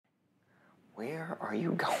Where are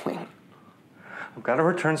you going? I've got to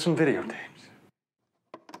return some videotapes.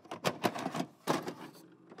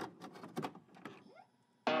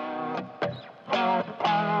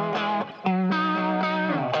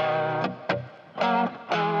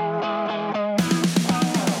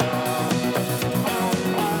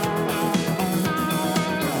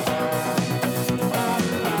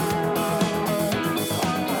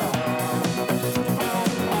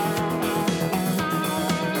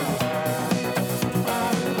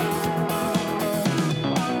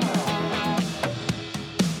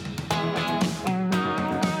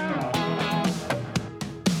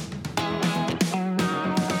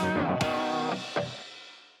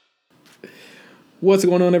 What's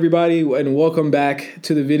going on, everybody, and welcome back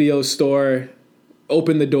to the video store.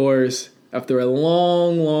 Open the doors after a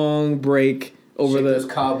long break over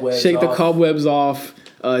Shake the cobwebs off,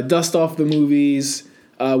 dust off the movies.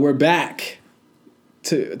 We're back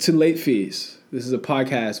to Late Fees. This is a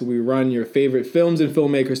podcast where we run your favorite films and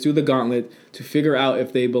filmmakers through the gauntlet to figure out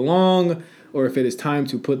if they belong or if it is time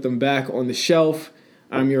to put them back on the shelf.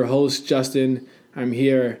 I'm your host, Justin. I'm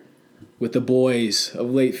here with the boys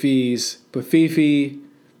of Late Fees, Pafifi,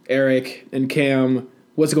 Eric, and Cam.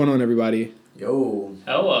 What's going on, everybody? Yo.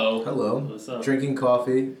 Hello. What's up? Drinking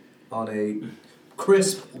coffee on a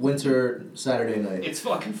crisp winter Saturday night. It's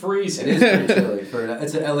fucking freezing. It is pretty chilly.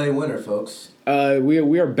 It's an LA winter, folks.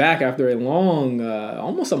 We are back after a long,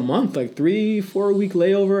 almost a month, like 3-4 week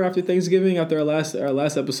layover after Thanksgiving. After our last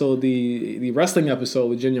episode, the wrestling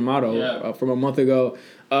episode with Jin Yamato from a month ago.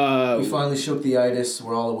 We finally shook the itis.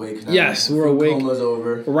 We're all awake now. Yes, we're awake. Coma's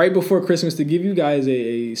over. Right before Christmas to give you guys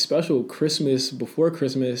a special Christmas before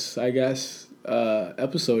Christmas, I guess,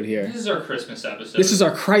 episode here. This is our Christmas episode. This is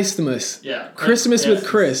our Christmas. Yeah. Christmas with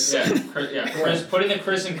Chris. Chris, putting the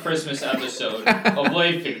Chris and Christmas episode of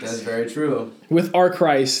Late Fees. That's very true. With our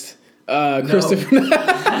Christ, Christopher. No,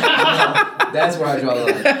 that's where I draw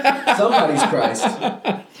the line. Somebody's Christ.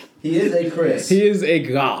 He is a Chris. He is a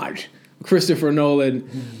god. Christopher Nolan.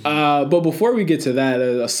 But before we get to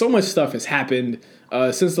that, so much stuff has happened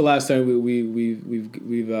since the last time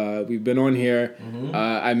we've been on here. Mm-hmm.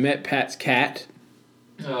 I met Pat's cat.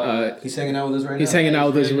 He's hanging out with us right now. He's hanging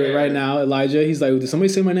out with us right now. Elijah. He's like, did somebody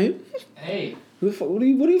say my name? Hey. What do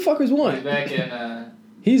you fuckers want? Back in.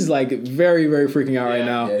 He's like very freaking out right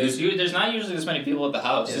now. Yeah, there's not usually this many people at the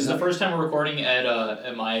house. This is the first time we're recording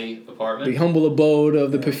at my apartment. The humble abode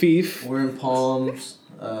of the Pafif. We're in Palms.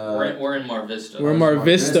 We're in Mar Vista. We're in Mar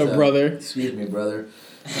Vista, brother. Excuse me, brother.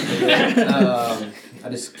 I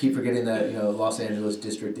just keep forgetting that Los Angeles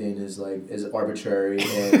districting is arbitrary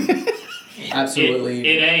and absolutely.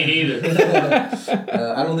 It ain't either.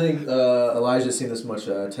 I don't think Elijah's seen this much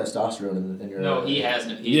testosterone in your. No, he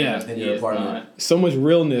hasn't. In your apartment. So much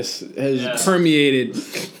realness has permeated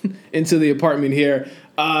into the apartment here.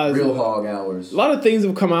 Real hog hours. A lot of things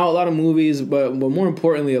have come out, a lot of movies, but more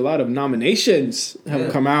importantly, a lot of nominations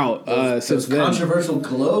have come out since then. Controversial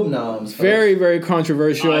Globe noms. Very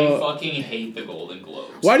controversial. I fucking hate the Golden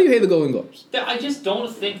Globes. Why do you hate the Golden Globes? I just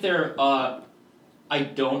don't think they're. I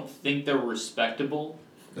don't think they're respectable.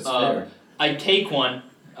 That's fair. I'd take one.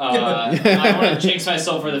 I don't want to jinx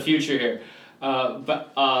myself for the future here,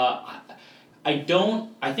 but I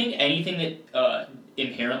don't. I think anything that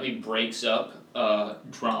inherently breaks up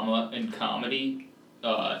drama and comedy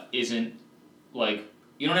isn't like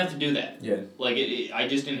you don't have to do that. Yeah. Like I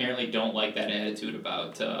just inherently don't like that attitude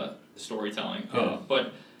about storytelling. Yeah.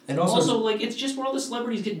 But and also like it's just where all the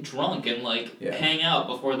celebrities get drunk and hang out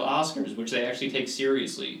before the Oscars, which they actually take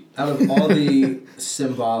seriously. Out of all the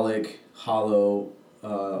symbolic, hollow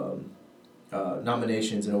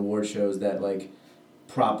nominations and award shows that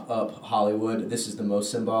prop up Hollywood, this is the most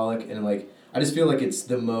symbolic, and I just feel like it's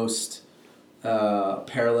the most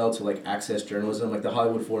parallel to access journalism. The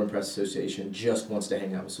Hollywood Foreign Press Association just wants to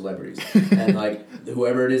hang out with celebrities, and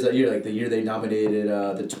whoever it is that year, the year they nominated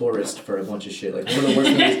The Tourist for a bunch of shit, one of the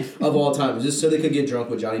worst movies of all time, just so they could get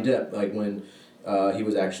drunk with Johnny Depp, when he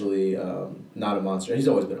was actually not a monster. He's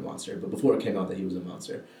always been a monster, but before it came out that he was a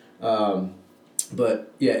monster.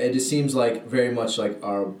 But yeah, it just seems very much like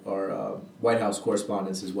our White House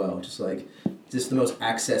correspondents as well, just the most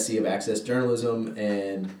accessy of access journalism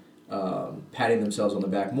and patting themselves on the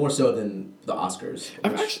back more so than the Oscars.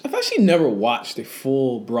 I've actually never watched a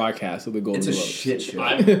full broadcast of the Golden Globes. It's a shit show.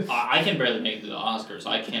 I can barely make it to the Oscars.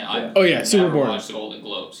 I can't. Yeah. Super boring. Watch the Golden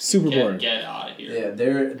Globes. Super boring. Get out of here. Yeah,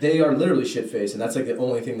 they are literally shit faced, and that's the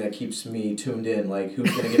only thing that keeps me tuned in.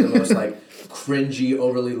 Who's gonna get the most cringy,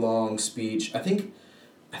 overly long speech? I think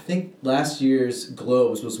last year's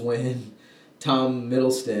Globes was when Tom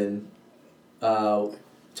Middleston talked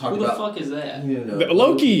about. Who the fuck is that? You know,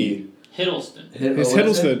 Loki. Hiddleston. It's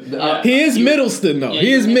Hiddleston. Yeah. He is Middleston though.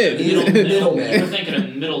 He is mid. Middle man. You're thinking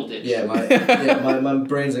of Middle Ditch. Yeah, my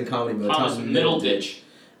brain's in comedy mode. Thomas Middleditch.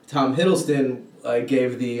 Tom Hiddleston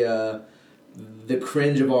gave the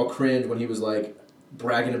cringe of all cringe when he was like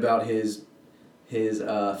bragging about his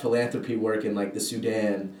philanthropy work in like the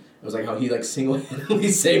Sudan. It was like how he like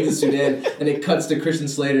single-handedly saved the Sudan, and it cuts to Christian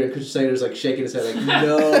Slater, and Christian Slater's like shaking his head like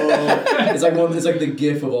no. It's like the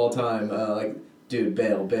gif of all time. Like dude,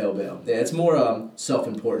 bail. Yeah, it's more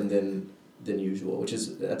self-important than usual,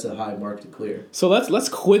 that's a high mark to clear. So let's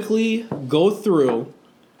quickly go through.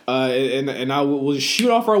 And we'll just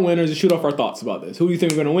shoot off our winners and shoot off our thoughts about this. Who do you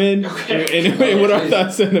think we're gonna win? Okay. And what are our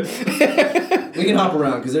thoughts? We can hop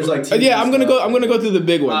around because there's like. I'm gonna go through the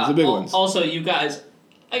big ones. Ones. Also, you guys,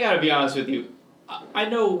 I gotta be honest with you. I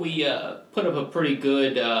know we put up a pretty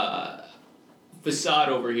good facade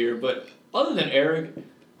over here, but other than Eric,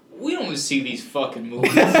 we don't see these fucking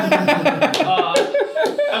movies.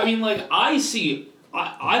 I mean, like I feel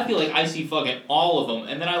like I see fucking all of them,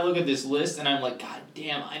 and then I look at this list and I'm like, God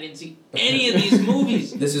damn, I didn't see any of these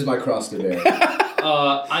movies. This is my cross to bear.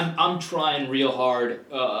 I'm trying real hard.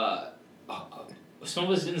 Some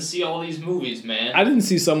of us didn't see all these movies, man. I didn't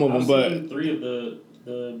see some of them, but seen 3 of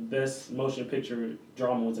the best motion picture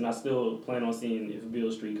drama ones, and I still plan on seeing If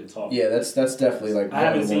Beale Street Could Talk. Yeah, that's definitely like. I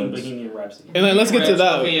haven't seen Bohemian Rhapsody. and then let's get to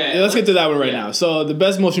that. Okay, yeah. Let's get to that one right now. So the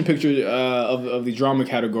best motion picture of the drama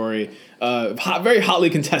category, very hotly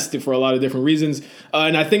contested for a lot of different reasons,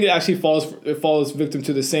 and I think it actually falls victim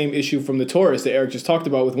to the same issue from The Tourist that Eric just talked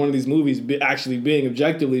about, with one of these movies actually being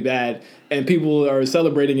objectively bad, and people are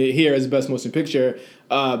celebrating it here as the best motion picture.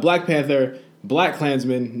 Black Panther, Black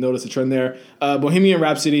Klansman, notice the trend there. Bohemian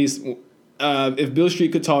Rhapsodies, If Beale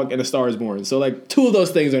Street Could Talk, and A Star Is Born. So like 2 of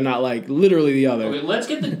those things are not like literally the other. Okay, let's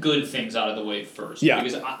get the good things out of the way first. Yeah.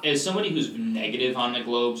 Because as somebody who's negative on the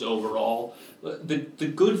Globes overall,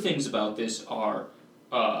 the good things about this are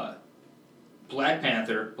Black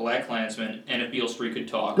Panther, Black Klansman, and If Beale Street Could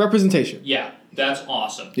Talk. Representation. Yeah, that's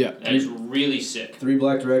awesome. Yeah. That is really sick. 3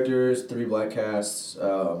 black directors, 3 black casts.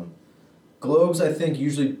 Globes, I think,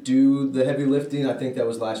 usually do the heavy lifting. I think that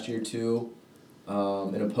was last year too.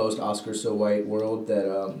 In a post-Oscar so white world,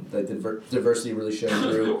 that diversity really showed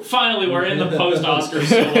through. Finally, we're in the post-Oscar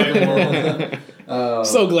so white world.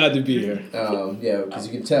 So glad to be here. Yeah, because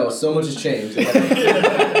you can tell so much has changed.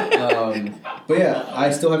 But yeah, I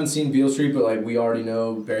still haven't seen Beale Street, but like we already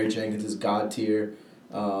know Barry Jenkins is god tier,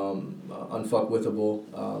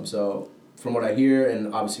 unfuckwithable. So from what I hear,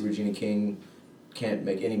 and obviously Regina King can't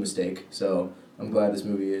make any mistake. So I'm glad this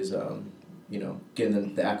movie is,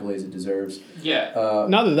 getting the accolades it deserves. Yeah.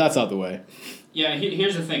 Now that that's out the way. Yeah,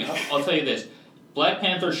 here's the thing. I'll tell you this. Black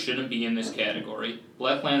Panther shouldn't be in this category.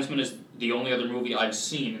 Black Klansman is the only other movie I've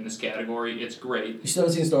seen in this category. It's great. You still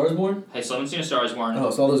haven't seen Star Is Born? I still haven't seen A Star Is Born. Oh,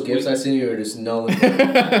 so all those gifts I sent you are just null and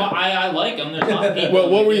Well, I like them. There's not people Well,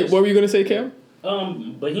 what in were this. you gonna say, Cam?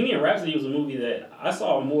 Bohemian Rhapsody was a movie that I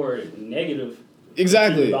saw more negative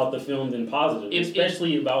Exactly. about the film than positive,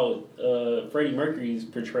 especially about Freddie Mercury's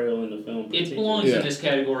portrayal in the film. It belongs in this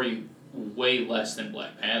category way less than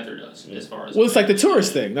Black Panther does, as far as. Well, it's like The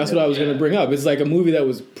Tourist thing. That's what I was going to bring up. It's like a movie that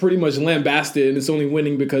was pretty much lambasted, and it's only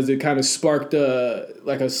winning because it kind of sparked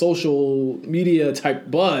like a social media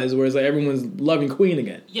type buzz, where it's like everyone's loving Queen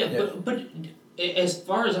again. Yeah. But as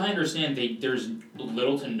far as I understand, there's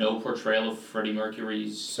little to no portrayal of Freddie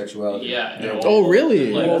Mercury's sexuality. Yeah. Oh,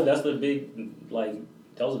 really? Like, that's the big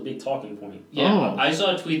that was a big talking point. Yeah, Oh. I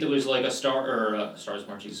saw a tweet that was like Stars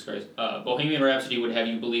Born, Jesus Christ. Bohemian Rhapsody would have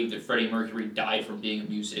you believe that Freddie Mercury died from being a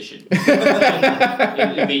musician.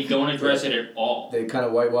 They don't address it at all. They kind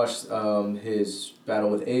of whitewashed his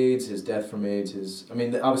battle with AIDS, his death from AIDS.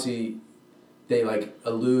 Obviously, they like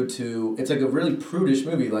allude to. It's like a really prudish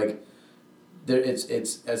movie. Like,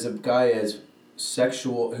 it's as a guy as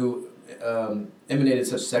sexual who emanated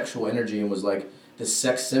such sexual energy and was like the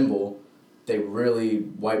sex symbol. They really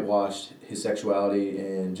whitewashed his sexuality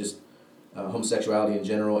and just homosexuality in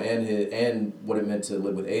general, and what it meant to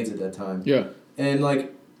live with AIDS at that time. Yeah. And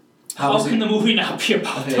like, how can the movie not be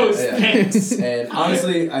about those things? And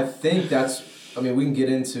honestly, I think that's. We can get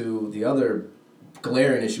into the other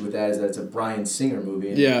glaring issue with that is that it's a Bryan Singer movie.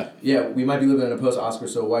 And yeah, we might be living in a post-Oscar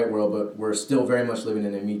so white world, but we're still very much living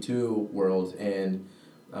in a Me Too world and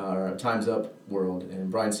Time's Up world. And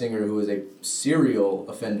Bryan Singer, who is a serial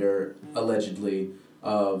offender, allegedly,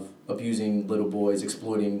 of abusing little boys,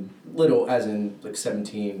 exploiting little, as in like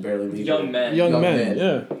 17, barely legal. Young men. Young men.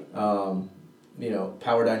 Yeah.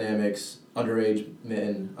 Power dynamics, underage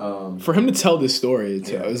men. For him to tell this story,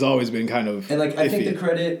 it's always been kind of And like, I think iffy. the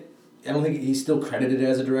credit I don't think he's still credited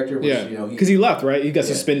as a director. Which, Yeah, you know, because he left, right? He got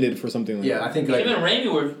suspended for something like that. Yeah, I think like Him and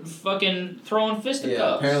Raimi were fucking throwing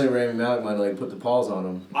fisticuffs. apparently Rami Malek might like put the paws on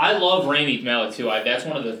him. I love Rami Malek too. That's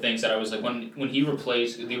one of the things that I was like when he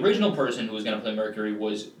replaced the original person who was going to play Mercury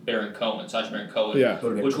was Baron Cohen, Sacha Baron Cohen. Yeah.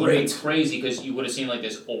 Which would have been crazy because you would have seen like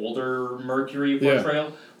this older Mercury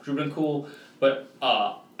portrayal, which would have been cool. But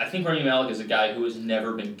I think Rami Malek is a guy who has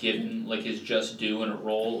never been given like his just due in a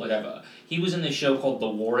role. Like he was in this show called The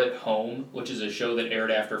War at Home, which is a show that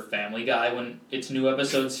aired after Family Guy when its new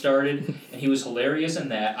episodes started, and he was hilarious in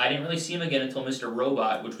that. I didn't really see him again until Mr.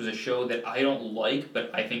 Robot, which was a show that I don't like, but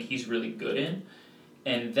I think he's really good in.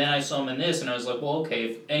 And then I saw him in this, and I was like, well, okay,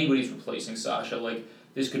 if anybody's replacing Sasha, like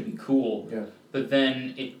this could be cool. Yeah. But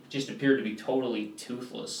then it just appeared to be totally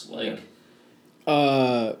toothless. Like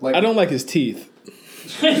I don't like his teeth.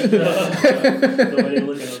 The way they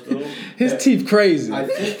look at the film. His teeth crazy.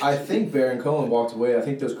 I think Baron Cohen walked away. I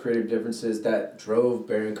think those creative differences that drove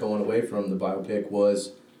Baron Cohen away from the biopic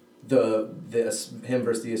was the him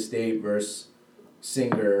versus the estate versus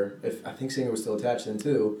Singer. I think Singer was still attached then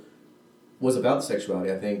too. Was about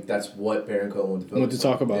sexuality. I think that's what Baron Cohen wanted to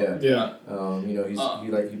talk about. Yeah. You know,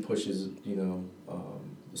 he pushes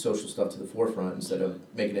social stuff to the forefront instead of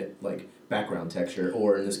making it like background texture,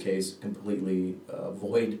 or in this case, completely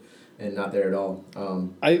void and not there at all.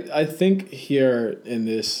 I think here in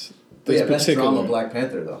this best drama Black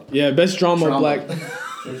Panther though. Yeah, best drama. Black.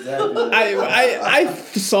 Exactly. I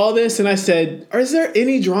saw this and I said, is there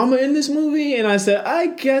any drama in this movie? And I said, I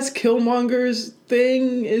guess Killmonger's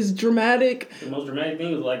thing is dramatic. The most dramatic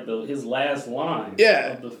thing was like his last line of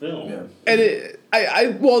the film. Yeah. And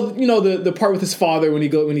the part with his father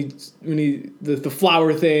the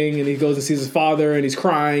flower thing and he goes and sees his father and he's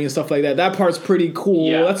crying and stuff like that. That part's pretty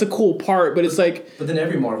cool. Yeah. That's a cool part, but it's like. But then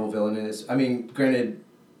every Marvel villain is. I mean, granted,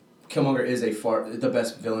 Killmonger is the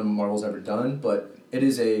best villain Marvel's ever done, but it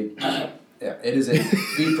is a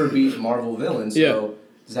beat for beat Marvel villain. So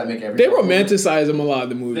does that make every? They romanticize him a lot in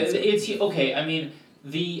the movies. It's okay. I mean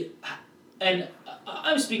and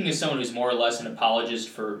I'm speaking as someone who's more or less an apologist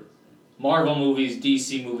for Marvel movies,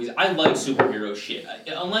 DC movies. I like superhero shit.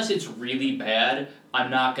 Unless it's really bad, I'm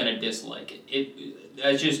not gonna dislike it.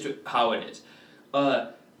 That's just how it is.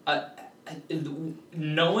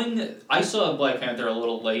 Knowing I saw Black Panther a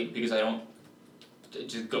little late because I don't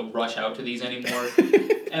just go rush out to these anymore,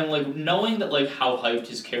 and like knowing that like how hyped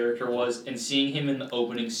his character was and seeing him in the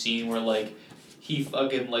opening scene where like he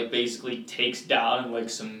fucking like basically takes down like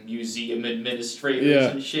some museum administrators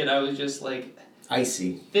and shit, I was just like,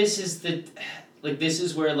 icy. This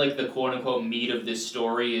is where like the quote unquote meat of this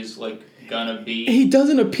story is like gonna be. He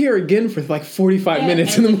doesn't appear again for like 45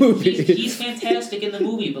 minutes in the movie. He's fantastic in the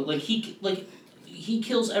movie, but like he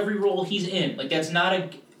kills every role he's in. Like that's not a.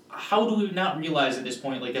 How do we not realize at this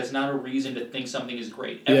point? Like that's not a reason to think something is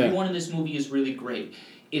great. Everyone in this movie is really great.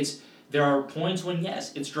 There are points when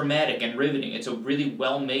yes, it's dramatic and riveting. It's a really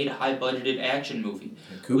well-made, high-budgeted action movie.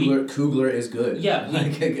 Coogler is good. Yeah, but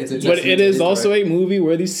it is also a movie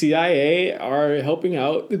where the CIA are helping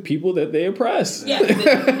out the people that they oppress. Yeah,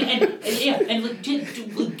 and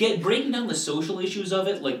like breaking down the social issues of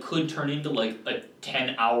it like could turn into like a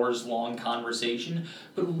 10 hours long conversation,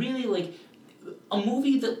 but really like a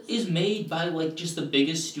movie that is made by like just the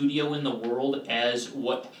biggest studio in the world as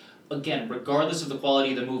what. Again, regardless of the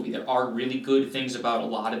quality of the movie, there are really good things about a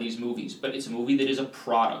lot of these movies, but it's a movie that is a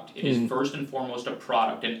product. It is first and foremost a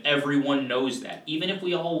product, and everyone knows that. Even if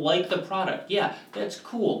we all like the product, yeah, that's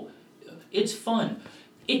cool. It's fun.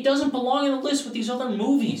 It doesn't belong in the list with these other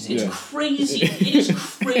movies. It's crazy. It is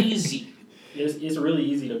crazy. It's really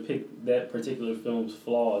easy to pick that particular film's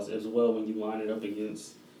flaws as well when you line it up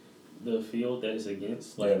against the field that it's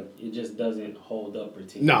against. Like, it just doesn't hold up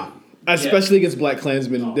particularly. No. Especially against Black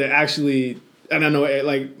Klansmen, that actually, and I know,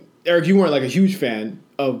 like, Eric, you weren't like a huge fan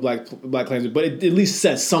of Black Klansmen, but it at least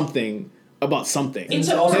says something about something. It's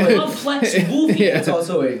a complex movie. It's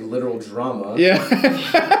also a literal drama. Yeah.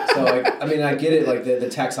 So, like, I mean, I get it, like, the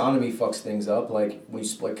taxonomy fucks things up. Like, when you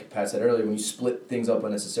split, Pat said earlier, when you split things up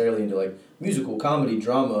unnecessarily into, like, musical, comedy,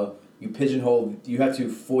 drama, you pigeonhole, you have to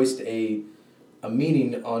foist a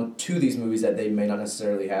meaning onto these movies that they may not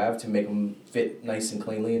necessarily have to make them fit nice and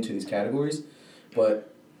cleanly into these categories.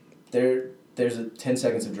 But there's 10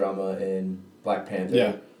 seconds of drama in Black Panther.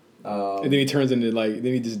 Yeah. And then he turns into then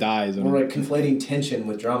he just dies. We're like conflating tension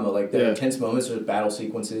with drama. Like there are tense moments, there's battle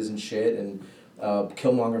sequences and shit, and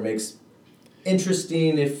Killmonger makes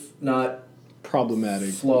interesting, if not problematic,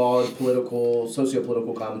 flawed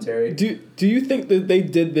socio-political commentary. Do you think that they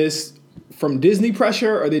did this from Disney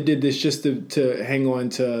pressure, or they did this just to hang on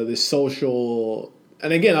to the social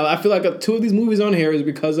And again, I feel like two of these movies on here is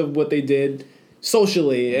because of what they did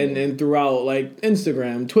socially and throughout like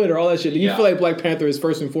Instagram, Twitter, all that shit. Do you feel like Black Panther is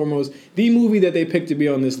first and foremost the movie that they picked to be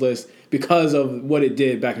on this list because of what it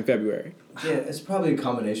did back in February? Yeah, it's probably a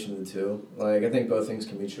combination of the two. Like, I think both things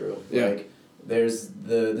can be true. Yeah. Like, there's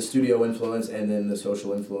the studio influence and then the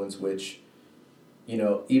social influence, which, you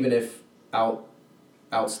know, even if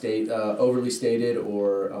overly stated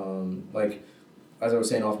or like, as I was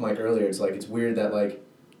saying off mic earlier, it's like it's weird that like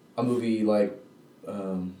a movie like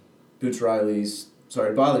Boots Riley's Sorry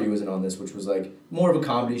to Bother You isn't on this, which was like more of a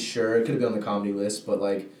comedy. Sure, it could have been on the comedy list, but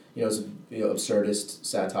like, you know, it's absurdist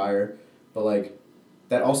satire, but like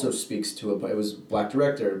that also speaks to it was black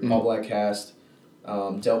director, all black cast,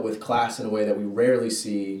 dealt with class in a way that we rarely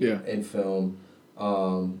see in film.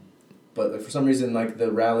 But like, for some reason, like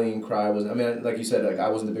the rallying cry was. I mean, like you said, like I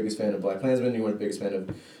wasn't the biggest fan of BlacKkKlansman. You weren't the biggest fan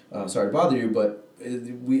of Sorry to Bother You, but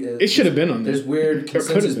it should have been on there. There's weird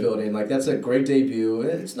consensus building. Like that's a great debut.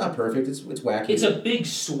 It's not perfect. It's wacky. It's a big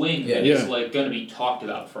swing that is like going to be talked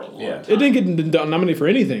about for a long time. It didn't get nominated for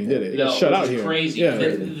anything, did it? It got shut out here. Crazy. Yeah.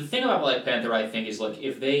 The thing about Black Panther, I think, is like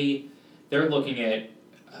if they're looking at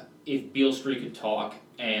if Beale Street Could Talk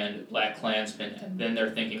and BlacKkKlansman, and then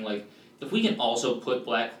they're thinking like, if we can also put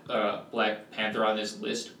Black Panther on this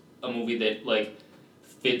list, a movie that like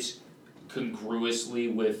fits congruously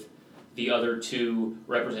with the other two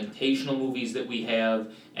representational movies that we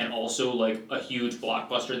have, and also like a huge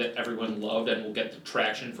blockbuster that everyone loved and will get the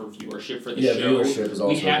traction for viewership for the show. Viewership is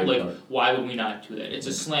also we have a big like part. Why would we not do that? It's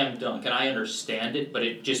a slam dunk, and I understand it, but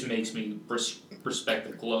it just makes me respect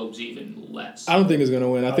the Globes even less. I don't think it's gonna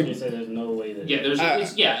win. I think you say there's no way that.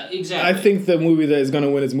 Yeah, exactly. I think the movie that is gonna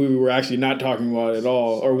win is a movie we're actually not talking about at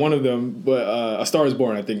all, or one of them. But A Star Is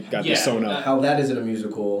Born, I think, got this sewn up. How that isn't a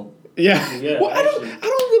musical. Yeah. Well, I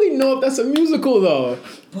don't really know if that's a musical though.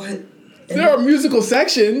 But there are musical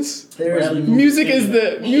sections. Music is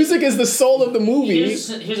the soul of the movie. Here's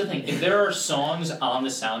the thing: if there are songs on the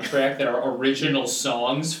soundtrack that are original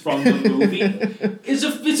songs from the movie, it's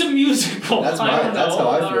a musical. That's how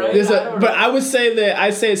I feel. Right? But I would say that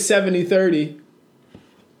it's 70-30.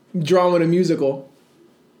 Drama to musical.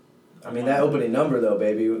 I mean, that opening number though,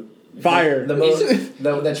 baby. Fire.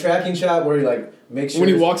 The tracking shot where he like makes sure when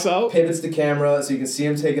he walks out, pivots the camera so you can see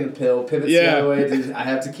him taking a pill, pivots the other way. I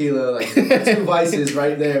have tequila, like two vices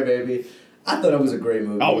right there, baby. I thought it was a great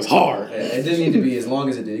movie. Oh, it was hard. It didn't need to be as long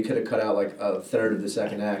as it did. You could have cut out like a third of the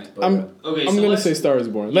second act. But, I'm gonna say Star Is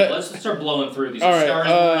Born. Let's start blowing through these. All right, Star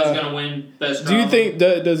Is Born is gonna win best drama. Do you think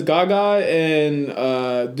does Gaga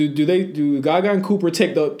and do Gaga and Cooper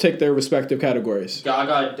take their respective categories?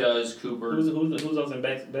 Gaga does. Cooper. Who's else in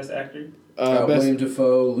best actor? William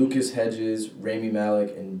Dafoe, Lucas Hedges, Rami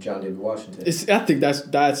Malek, and John David Washington. I think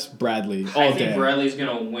that's Bradley. I think Bradley's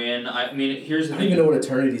gonna win. I mean, here's the thing. I don't even know what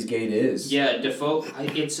Eternity's Gate is. Yeah, Dafoe.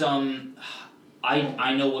 It's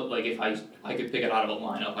I know what, like, if I could pick it out of a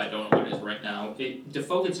lineup, I don't know what it is right now.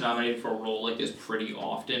 Dafoe gets nominated for a role like this pretty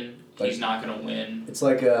often. He's not gonna win. It's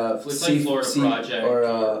like Florida Project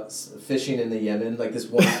or Fishing in the Yemen, like this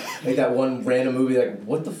one, like that one random movie. Like,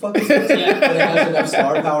 what the fuck is this? But it has enough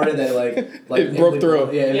star power that like it broke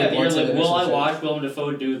through. Yeah, you're like, will I watch Willem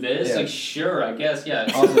Dafoe do this? Yeah. Like, sure, I guess, yeah.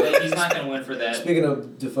 He's not gonna win for that. Speaking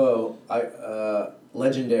of Dafoe,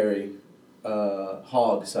 legendary.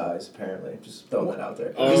 Hog size, apparently. Just throwing that out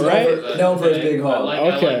there. He's known for his big hog.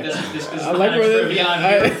 I like this kind of trivia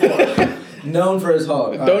I'm here for. Known for his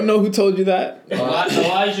hog. Don't know who told you that.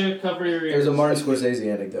 Elijah, cover your ears. There's a Martin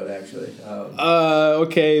Scorsese anecdote, actually.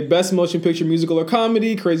 Okay, best motion picture, musical or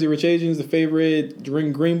comedy. Crazy Rich Asians, The Favorite.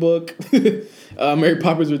 Green Book. Mary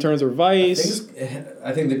Poppins Returns or Vice.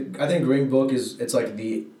 I think Green Book it's like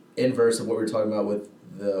the inverse of what we were talking about with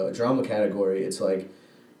the drama category. It's like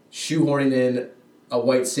shoehorning in a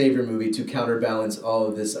white savior movie to counterbalance all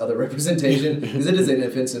of this other representation, because it is an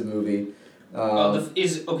offensive movie.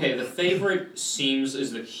 The Favorite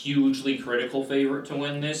is the hugely critical favorite to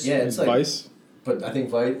win this. Yeah, it's like Vice. But I think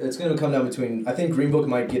Vice. It's going to come down between. I think Green Book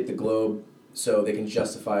might get the Globe, so they can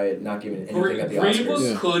justify it not giving anything at the Oscars. Green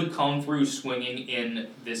Book could come through swinging in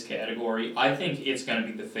this category. I think it's going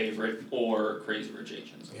to be The Favorite or Crazy Rich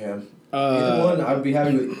Asians. Yeah. Either one, I would be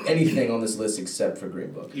happy with anything on this list except for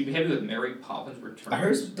Green Book. You'd be happy with Mary Poppins Returns. I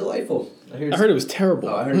heard it's delightful. I heard it was terrible.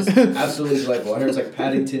 Oh, I heard it's absolutely delightful. I heard it's like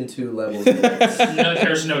Paddington 2 levels. No,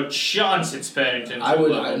 there's no chance it's Paddington 2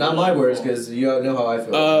 levels. Not my words, because you know how I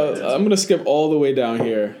feel. I'm gonna skip all the way down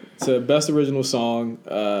here to best original song.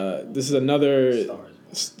 This is another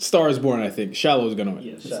Star Is Born. I think Shallow is gonna win.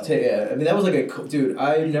 Yeah, I mean that was like a dude.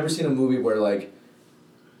 I've never seen a movie where like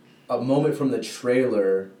a moment from the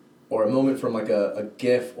trailer or a moment from like a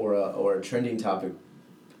GIF or a trending topic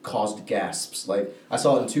caused gasps. Like, I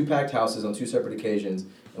saw it in 2 packed houses on 2 separate occasions,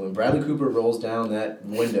 and when Bradley Cooper rolls down that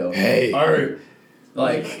window, Hey.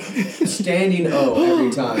 like, standing O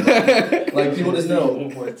every time. Like, people just know.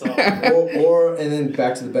 One more time. Or and then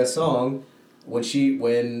back to the best song,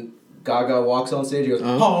 when Gaga walks on stage, he goes,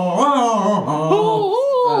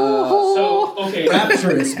 So okay.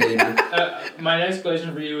 rapturous, baby. My next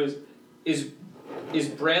question for you is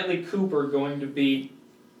Bradley Cooper going to be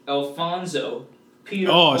Alfonso,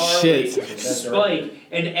 Peter Oh, Farley, shit. Spike,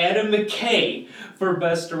 and Adam McKay for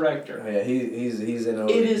Best Director? Oh, yeah, he's in a.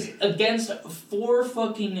 It is against 4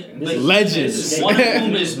 fucking Legends. One of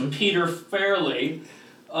whom is Peter Farley.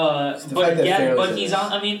 the But fact that yeah, Farley's but in he's this.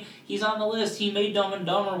 on. I mean, he's on the list. He made Dumb and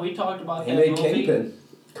Dumber. We talked about He that made movie. Kingpin.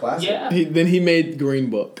 Classic. Yeah. Then he made Green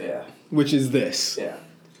Book, Yeah. which is this. Yeah.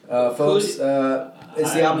 Folks,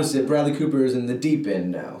 it's the opposite. Bradley Cooper is in the deep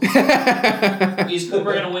end now. Is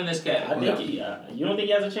Cooper gonna win this I category? think you don't think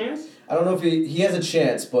he has a chance? I don't know if he has a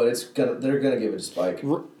chance, but they're gonna give it to Spike.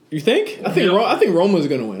 You think? I think Roma's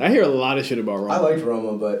gonna win. I hear a lot of shit about Roma. I liked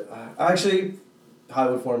Roma, but actually,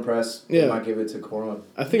 Hollywood Foreign Press might give it to Coron.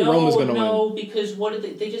 I think Roma's gonna win. No, because what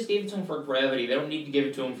did they just gave it to him for Gravity. They don't need to give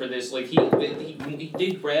it to him for this. Like he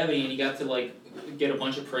did Gravity and he got to like get a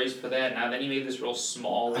bunch of praise for that. Now then he made this real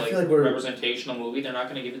small I feel like we're- representational movie. They're not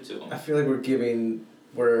going to give it to him. I feel like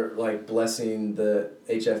we're like blessing the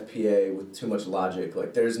HFPA with too much logic.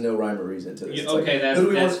 Like, there's no rhyme or reason to this. Yeah, It's like, okay, who do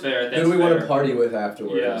we that's want- fair. That's Who do we want fair. to party with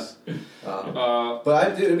afterwards?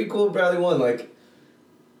 But it'd be cool if Bradley won. Like,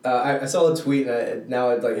 I saw a tweet and now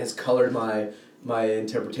it like has colored my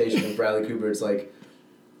interpretation of Bradley Cooper. It's like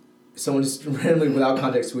someone just randomly without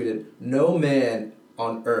context tweeted, "No man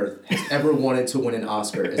on earth has ever wanted to win an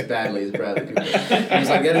Oscar as badly as Bradley Cooper." And I was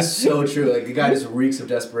like, that is so true. Like, the guy just reeks of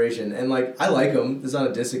desperation. And like, I like him. There's not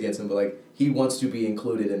a diss against him, but like, he wants to be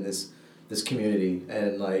included in this community.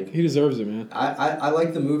 And like, He deserves it, man. I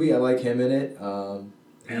like the movie. I like him in it.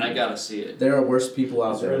 And I gotta see it. There are worse people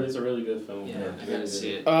out there. It's a really good film. Yeah, I gotta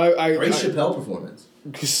see it. Great Chappelle performance.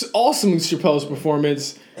 Awesome Chappelle's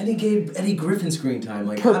performance. And he gave Eddie Griffin screen time.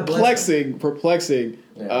 Like, God bless him. Perplexing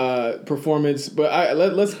Yeah. performance. But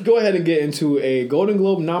let's go ahead and get into a Golden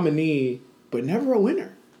Globe nominee, but never a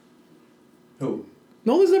winner. Who?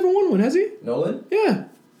 Nolan's never won one, has he? Nolan? Yeah.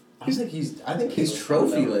 I think he's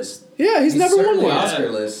trophy-less. Yeah, he's never won certainly one.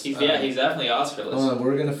 Oscar-less. He's definitely Oscar-less. Hold on,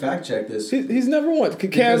 we're gonna fact check this. He's never won.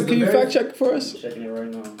 Because Can the you very- fact check for us? Checking it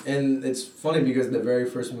right now. And it's funny because the very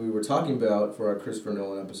first movie we're talking about for our Christopher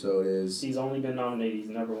Nolan episode is He's only been nominated. He's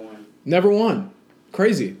never won. Never won.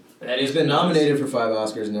 Crazy. That he's is been nuts. nominated for 5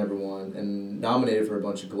 Oscars and never won, and nominated for a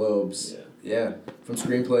bunch of Globes. Yeah, from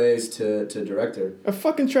screenplays to director. A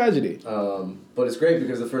fucking tragedy. But it's great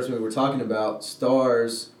because the first movie we're talking about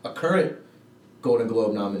stars a current Golden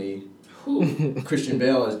Globe nominee, Who? Christian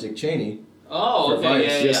Bale as Dick Cheney. Oh, For okay, Vice.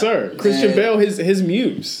 yeah, Yes, sir. Christian And- Bale, his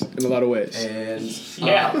muse in a lot of ways. And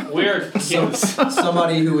Yeah, weird.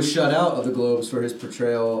 somebody who was shut out of the Globes for his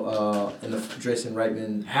portrayal in the Jason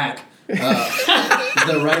Reitman hack, the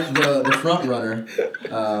front runner,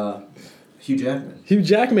 Hugh Jackman. Hugh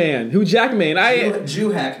Jackman. Jew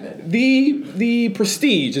Hackman. The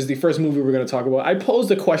Prestige is the first movie we're going to talk about. I posed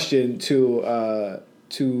a question to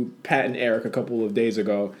Pat and Eric a couple of days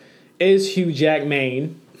ago. Is Hugh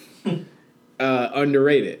Jackman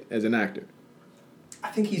underrated as an actor? I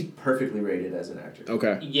think he's perfectly rated as an actor.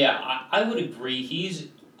 Okay. Yeah, I would agree. He's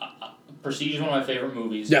Prestige is one of my favorite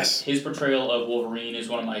movies. Yes. His portrayal of Wolverine is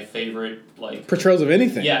one of my favorite. Like Portrayals of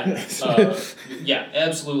anything. yeah, yeah,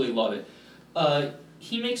 absolutely love it.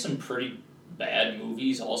 He makes some pretty bad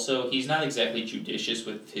movies. Also, he's not exactly judicious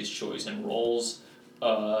with his choice in roles.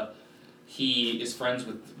 He is friends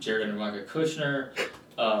with Jared and Ivanka Kushner.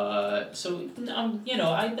 So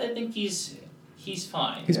I think he's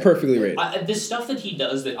fine. He's perfectly rated. The stuff that he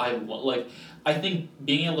does that I like, I think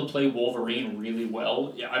being able to play Wolverine really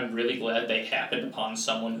well, I'm really glad they happened upon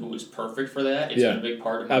someone who was perfect for that. It's been a big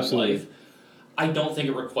part of my life. I don't think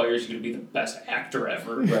it requires you to be the best actor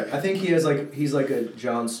ever. Right. I think he's like a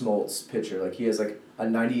John Smoltz pitcher. Like, he has like a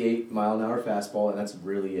 98-mile-an-hour fastball, and that's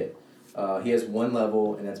really it. He has one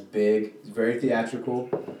level, and that's big. He's very theatrical.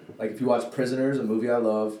 Like, if you watch Prisoners, a movie I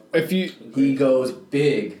love, he goes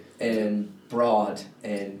big and broad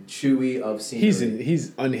and chewy of scenery.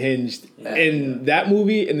 He's unhinged in that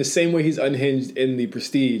movie in the same way he's unhinged in The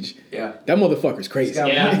Prestige. Yeah. That motherfucker's crazy.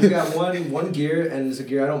 He's got one gear, and it's a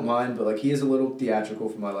gear I don't mind, but like, he is a little theatrical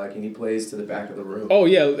for my liking. He plays to the back of the room. Oh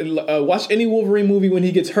yeah, watch any Wolverine movie when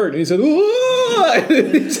he gets hurt and he says,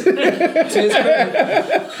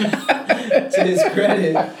 To his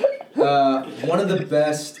credit, one of the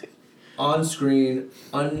best on-screen,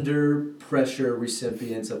 under-pressure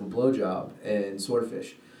recipients of a blowjob in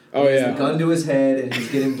Swordfish. Oh, He has yeah. the gun to his head, and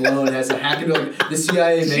he's getting blown, has to hack into like, the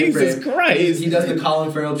CIA mainframe. Jesus Christ. He does the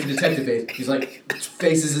Colin Farrell True Detective face. He's like,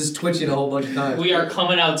 faces is twitching a whole bunch of times. We are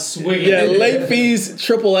coming out swinging. Yeah, late fees,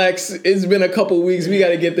 XXX. It's been a couple weeks. We got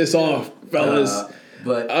to get this off, fellas.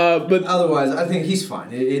 But But otherwise, I think he's fine.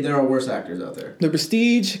 There are worse actors out there. The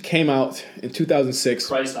Prestige came out in 2006.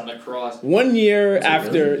 Christ on the cross. 1 year it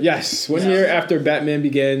after, really? yes, one Yeah. year after Batman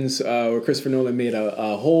Begins, where Christopher Nolan made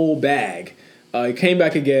a whole bag. He came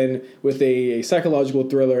back again with a psychological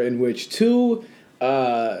thriller in which two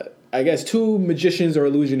magicians or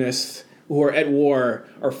illusionists who are at war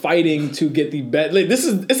are fighting to get the best. Like,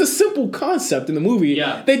 it's a simple concept in the movie.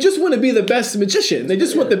 Yeah. They just want to be the best magician. They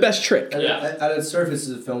just want the best trick Yeah. At its surface,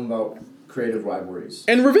 is a film about creative rivalries.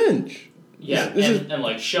 and revenge. Yeah, This is- and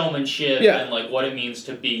like showmanship Yeah. and like what it means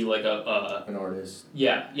to be like An artist.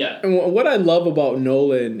 yeah. And what I love about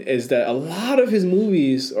Nolan is that a lot of his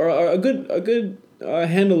movies, or a good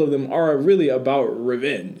handle of them, are really about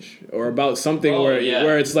revenge or about something Oh, where yeah.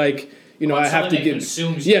 where it's like, you know, About I have to something that give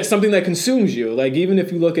consumes you. yeah something that consumes you. Like even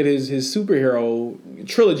if you look at his superhero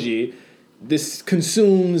trilogy, this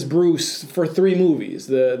consumes Bruce for 3 movies.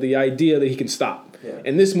 The idea that he can stop. Yeah.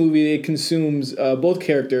 In this movie, it consumes both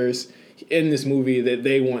characters in this movie that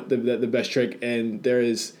they want the best trick, and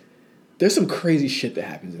there's some crazy shit that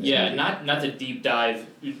happens in this Yeah, movie. not to deep dive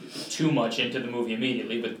too much into the movie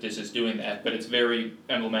immediately, but this is doing that. But it's very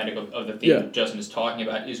emblematic of the theme Yeah. Justin is talking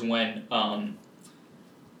about. Is when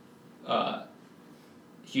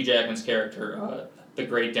Hugh Jackman's character, the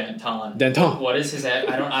Great Danton. Danton. What is his? I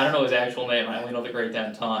don't know his actual name. I only know the Great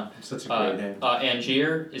Danton. Such a great name.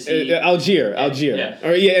 Angier is he? Algier. Yeah.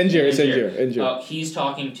 Or Angier. It's Angier. He's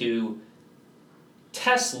talking to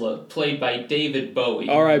Tesla, played by David Bowie.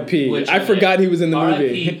 R.I.P. which, I forgot he was in the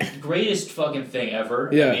R.I.P. movie. Greatest fucking thing ever.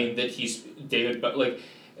 Yeah. I mean, that he's David like,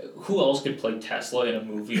 who else could play Tesla in a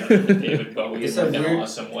movie other than David Bowie It's in that an weird-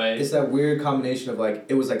 awesome way? It's that weird combination of like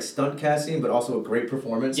it was like stunt casting, but also a great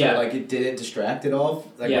performance. Yeah. So like it didn't distract it all,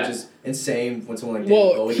 like Yeah. which is insane when someone like David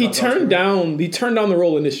Well, Bowie he comes on screen. turned down the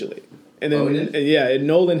role initially. And then, Oh, he did? and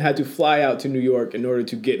Nolan had to fly out to New York in order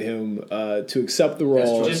to get him to accept the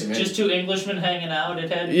role. That's just 2 Englishmen hanging out.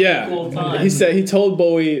 It had Yeah, a cool time. he told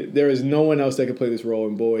Bowie there is no one else that could play this role,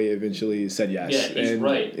 and Bowie eventually said yes. Yeah, he's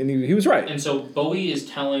right. and he was right. And so Bowie is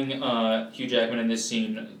telling Hugh Jackman in this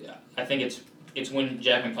scene, I think it's when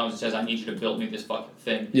Jackman comes and says, "I need you to build me this fucking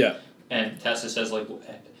thing." Yeah, And Tessa says, like,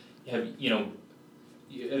 have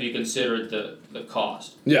you considered the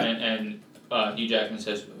cost? Yeah. And Hugh Jackman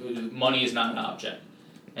says, money is not an object.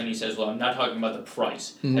 And he says, well, I'm not talking about the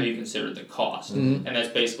price. Mhm. Have you considered the cost? Mhm. And that's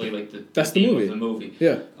basically like That's the theme movie. of the movie.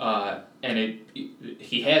 yeah. And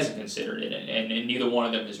he hasn't considered it, and neither one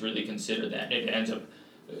of them has really considered that. It ends up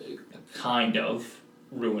kind of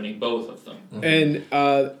ruining both of them. And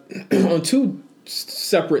on 2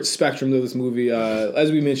 separate spectrums of this movie,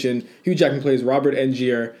 as we mentioned, Hugh Jackman plays Robert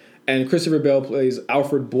Angier, and Christopher Bale plays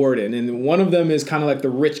Alfred Borden. And one of them is kind of like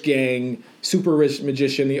the rich gang, super rich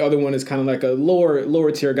magician. The other one is kind of like a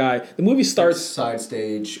lower tier guy. The movie starts. side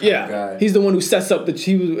stage kind of guy. He's the one who sets up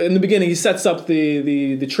in the beginning. He sets up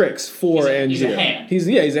the tricks for Angier. He's a hand. He's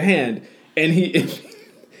a hand, and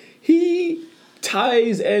he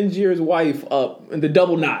ties Angier's wife up in the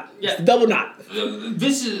double knot. Yeah. It's the double knot.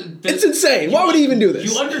 It's insane. Why would he even do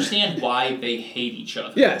this? You understand why they hate each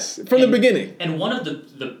other. Yes, from the beginning. And one of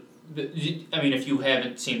the I mean, if you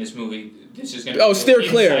haven't seen this movie, this is going to Oh, steer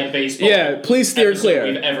clear. inside baseball. Yeah, please steer episode clear.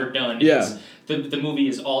 We've ever done. Yeah. Is the movie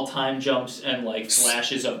is all time jumps and like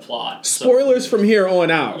flashes of plot. So- Spoilers from here on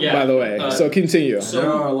out, Yeah, by the way. So continue. so-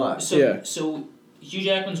 there are a lot. So, Yeah. so Hugh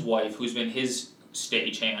Jackman's wife, who's been his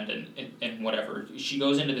stagehand and whatever, she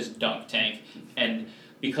goes into this dunk tank, and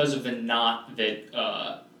because of the knot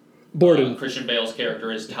that Borden. Christian Bale's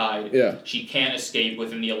character is tied, Yeah. she can't escape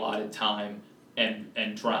within the allotted time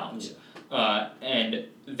and drowns. And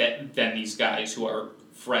then these guys who are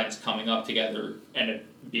friends coming up together end up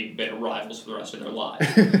being bitter rivals for the rest of their lives.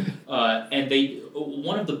 And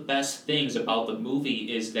one of the best things about the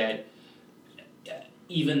movie is that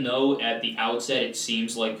even though at the outset it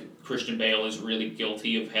seems like Christian Bale is really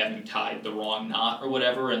guilty of having tied the wrong knot or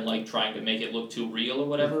whatever and like trying to make it look too real or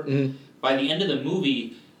whatever, Mhm. by the end of the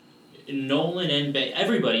movie, Nolan and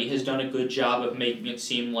everybody has done a good job of making it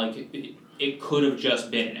seem like it could have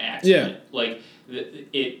just been an accident. Like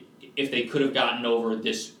if they could have gotten over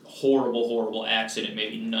this horrible accident,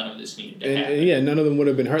 maybe none of this needed to happen. And yeah, none of them would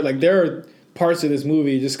have been hurt. Like there are parts of this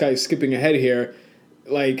movie, just kind of skipping ahead here,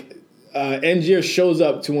 like Angier shows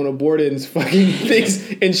up to one of Borden's fucking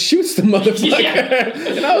things and shoots the motherfucker. Yeah.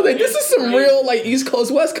 And I was like, this is some real like East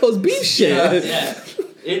Coast West Coast beef shit. Yeah.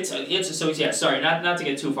 It's so yeah. Sorry, not to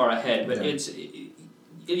get too far ahead, but it's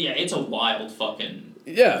a wild fucking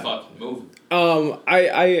movie.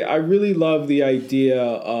 I really love the idea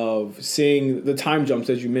of seeing the time jumps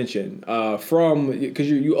as you mentioned. Because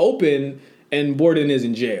you open and Borden is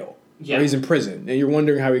in jail. Yeah. Or he's in prison, and you're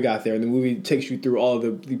wondering how he got there. And the movie takes you through all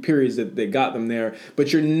of the periods that they got them there,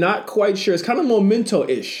 but you're not quite sure. It's kind of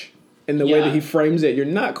Memento-ish in the way that he frames it. You're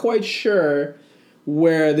not quite sure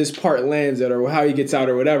where this part lands at or how he gets out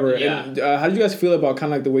or whatever. Yeah. And how do you guys feel about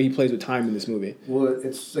kind of like the way he plays with time in this movie? Well,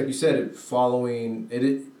 it's like you said, following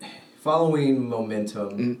Memento,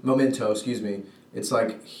 excuse me. It's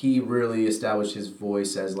like he really established his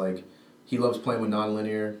voice as like he loves playing with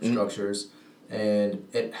nonlinear structures. And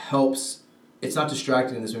it helps. It's not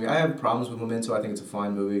distracting in this movie. I have problems with Memento. I think it's a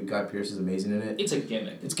fine movie. Guy Pearce is amazing in it. It's a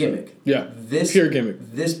gimmick. It's gimmick. Yeah, pure gimmick.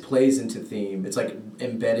 This plays into theme. It's like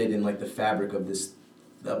embedded in like the fabric of this,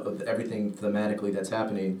 of everything thematically that's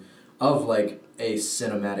happening, of like a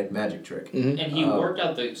cinematic magic trick. Mm-hmm. And he worked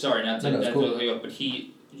out the. Sorry, not to cool. but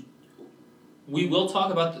we will talk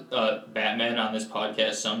about Batman on this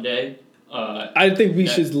podcast someday. I think we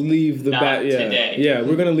should leave the today. Yeah,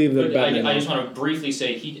 we're gonna leave the But Batman. I just want to briefly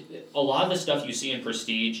say a lot of the stuff you see in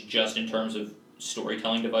Prestige, just in terms of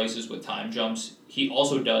storytelling devices with time jumps, he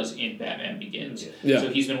also does in Batman Begins. Yeah. So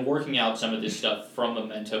he's been working out some of this stuff from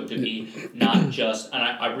Memento to be not just, and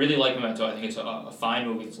I really like Memento. I think it's a fine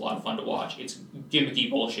movie. It's a lot of fun to watch. It's gimmicky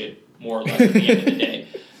bullshit, more or less, at the end of the day.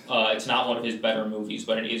 It's not one of his better movies,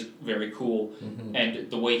 but it is very cool. Mm-hmm. And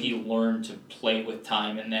the way he learned to play with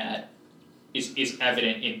time in that is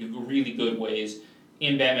evident in really good ways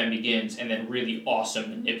in Batman Begins, and then really awesome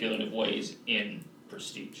manipulative ways in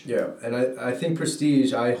Prestige. Yeah, and I think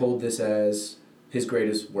Prestige, I hold this as his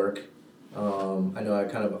greatest work. I know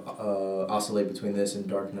I kind of oscillate between this and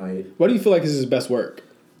Dark Knight. What do you feel like is his best work?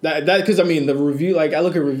 That because I mean the review, like I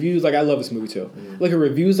look at reviews, like I love this movie too. Mm-hmm. Look at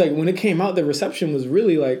reviews, like when it came out, the reception was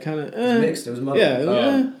really like kind of It was mixed. It was muddled.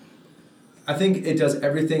 Yeah. I think it does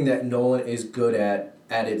everything that Nolan is good at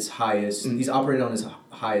its highest. Mm-hmm. He's operating on his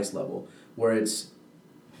highest level, where it's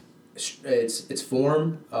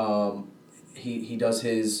form. He does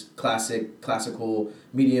his classical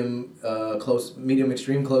medium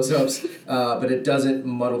extreme close-ups, but it doesn't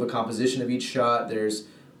muddle the composition of each shot. There's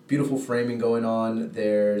beautiful framing going on.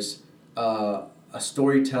 There's a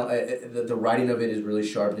storytelling. The writing of it is really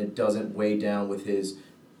sharp, and it doesn't weigh down with his.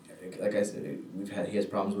 Like I said, he has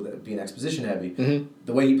problems with it being exposition heavy. Mm-hmm.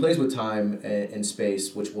 The way he plays with time and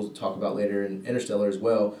space, which we'll talk about later in Interstellar as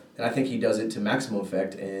well, and I think he does it to maximum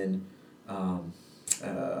effect in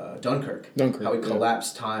Dunkirk. How he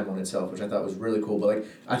collapsed time on itself, which I thought was really cool. But like,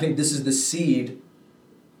 I think this is the seed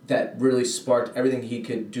that really sparked everything he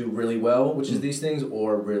could do really well, which is these things,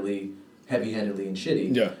 or really heavy-handedly and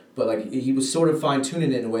shitty. Yeah. But like, he was sort of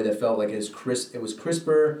fine-tuning it in a way that felt like it was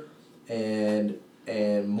crisper and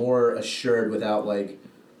more assured without like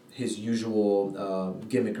his usual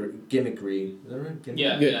gimmickry. Is that right?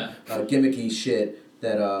 Gimmicky shit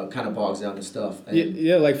that kind of bogs down the stuff. And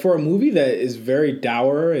yeah, like for a movie that is very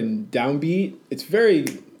dour and downbeat, it's very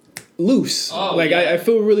loose. Oh, like I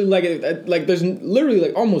feel really like it. Like there's literally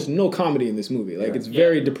like almost no comedy in this movie. Like it's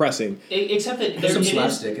very depressing. Except that there's some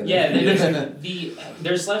slapstick in there.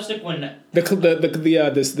 There's slapstick when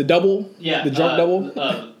the double. Yeah. The drunk double.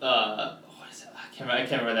 What is it? I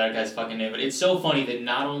can't remember that guy's fucking name, but it's so funny that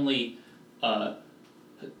not only.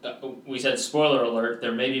 We said spoiler alert.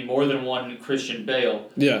 There may be more than one Christian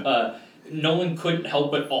Bale. Yeah. Nolan couldn't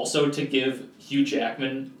help but also to give Hugh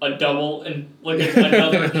Jackman a double and like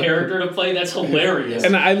another character to play. That's hilarious.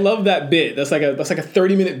 And I love that bit. That's like a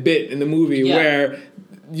 30-minute bit in the movie where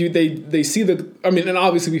they see and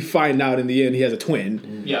obviously we find out in the end he has a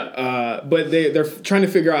twin. Yeah. But they're trying to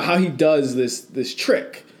figure out how he does this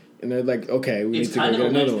trick. And they're like, okay, we need to go get another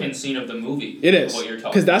one. It's kind of the linchpin scene of the movie. It is. What you're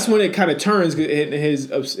talking because that's when it kind of turns.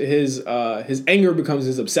 His anger becomes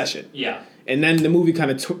his obsession. Yeah. And then the movie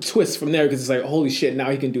kind of twists from there because it's like, holy shit,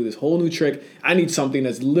 now he can do this whole new trick. I need something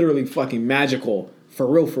that's literally fucking magical for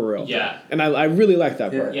real. Yeah. And I really like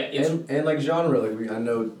that part. Yeah. And like genre, like I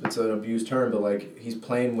know it's an abused term, but like he's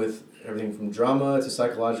playing with everything from drama to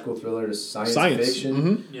psychological thriller to science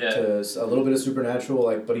fiction to a little bit of supernatural.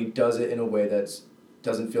 Like, but he does it in a way that's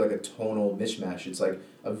doesn't feel like a tonal mishmash. It's like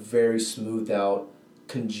a very smoothed out,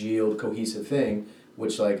 congealed, cohesive thing,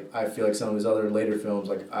 which like I feel like some of his other later films,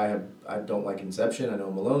 like I don't like Inception. I know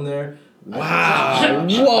I'm alone there. Wow!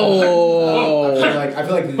 Whoa! I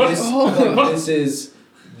feel like this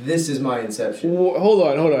this is my Inception. Hold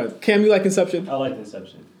on. Cam, you like Inception? I like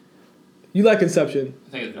Inception. You like Inception? I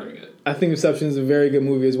think it's very good. I think Inception is a very good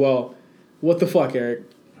movie as well. What the fuck, Eric?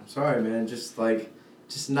 I'm sorry, man. Just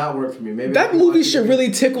not work for me. Maybe That movie should really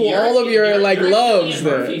tickle all of your you're loves a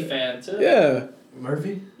there. Murphy fan too. Yeah.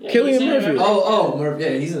 Murphy. Yeah, Cillian he's in Murphy. Murphy.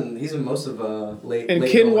 Yeah, he's in most of late. And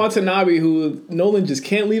late Ken Nolan. Watanabe, who Nolan just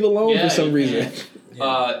can't leave alone Yeah, for some you reason.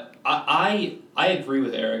 can't. I agree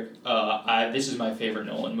with Eric. This is my favorite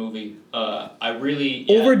Nolan movie. I really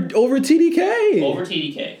Over TDK. over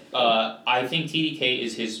TDK. I think TDK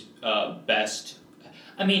is his best.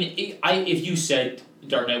 I mean, if you said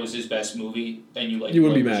Dark Knight was his best movie and you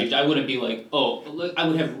wouldn't be mad. I wouldn't be like, oh, I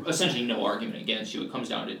would have essentially no argument against you. It comes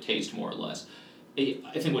down to taste more or less. I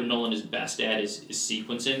think what Nolan is best at is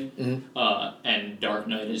sequencing, and Dark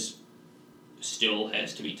Knight still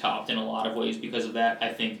has to be topped in a lot of ways because of that.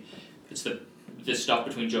 I think it's the stuff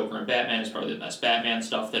between Joker and Batman is probably the best Batman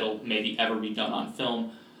stuff that'll maybe ever be done on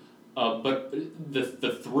film. But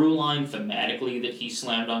the through line thematically that he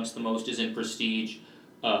slam dunks the most is in Prestige.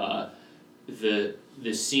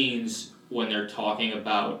 The scenes when they're talking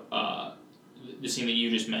about the scene that you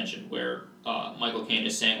just mentioned where Michael Caine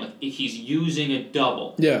is saying like he's using a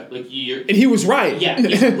double. Yeah. Like you're. And he was right. Yeah,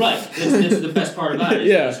 he's right. That's the best part about it.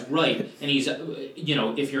 Yeah. He's right, and he's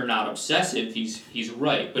if you're not obsessive, he's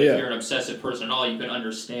right. But Yeah. if you're an obsessive person at all, you can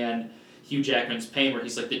understand Hugh Jackman's pain where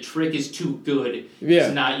he's like the trick is too good. Yeah.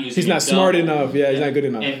 He's not using. He's not smart enough. Yeah, he's not good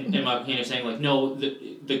enough. And Michael Caine is saying like no,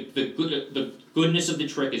 the goodness of the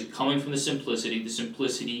trick is coming from the simplicity. The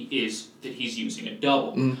simplicity is that he's using a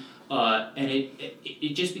double, and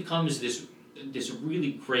it just becomes this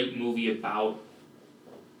really great movie about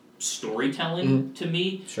storytelling to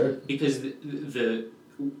me. Sure. Because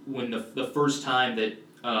when the first time that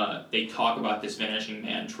they talk about this Vanishing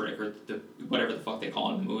Man trick or whatever the fuck they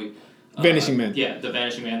call it in the movie. Vanishing Man. Yeah, the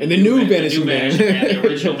Vanishing Man. And the new Vanishing Man. The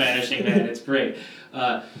original Vanishing Man. It's great.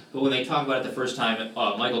 But when they talk about it the first time,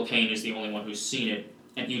 Michael Caine is the only one who's seen it,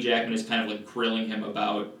 and Hugh Jackman is kind of like grilling him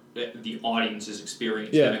about the audience's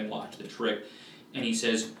experience having watched the trick. And he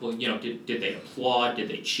says, well, did they applaud? Did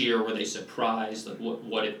they cheer? Were they surprised? Like,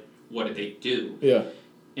 what did they do? Yeah.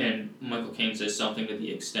 And Michael Caine says something to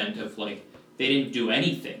the extent of, like, they didn't do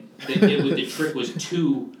anything. The trick was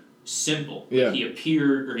too simple. Yeah. He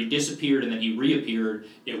appeared, or he disappeared, and then he reappeared.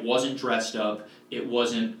 It wasn't dressed up. It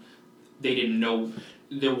wasn't, they didn't know,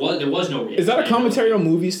 there was no reaction. Is that a commentary on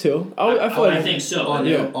movies, too? I think so.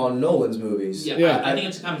 On Nolan's movies. Yeah. I think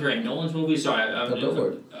it's a commentary on Nolan's movies. Sorry, Go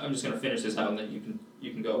for it. I'm just going to finish this out, and then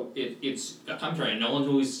you can go. It's a commentary on Nolan's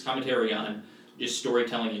movies, it's a commentary on just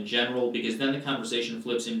storytelling in general, because then the conversation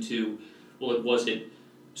flips into, well, it was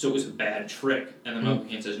a bad trick, and then Michael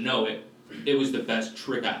Caine says, no, it was the best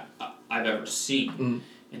trick I've ever seen.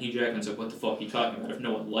 And Hugh Jackman's like, what the fuck are you talking about? If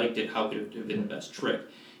no one liked it, how could it have been the best trick?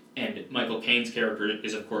 And Michael Caine's character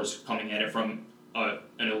is, of course, coming at it from an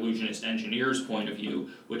illusionist engineer's point of view,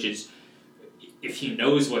 which is, if he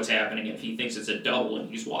knows what's happening, if he thinks it's a double and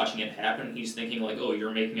he's watching it happen, he's thinking like, oh, you're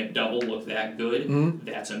making a double look that good?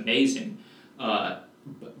 That's amazing. But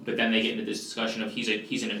then they get into this discussion of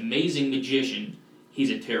he's an amazing magician, he's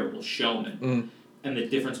a terrible showman. And the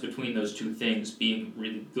difference between those two things, being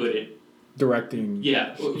really good at directing.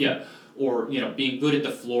 Or being good at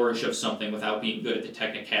the flourish of something without being good at the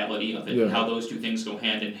technicality of it, and how those two things go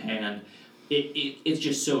hand in hand. It's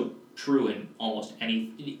just so true in almost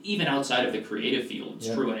even outside of the creative field. It's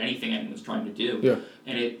true in anything anyone's trying to do. Yeah.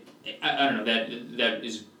 And I don't know, that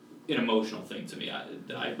is an emotional thing to me.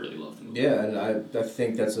 I really love the movie. Yeah, and I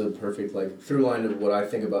think that's a perfect through line of what I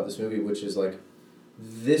think about this movie, which is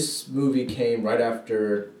this movie came right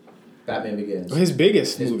after Batman Begins. His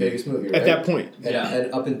biggest movie. Right? At that point.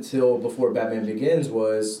 And up until before Batman Begins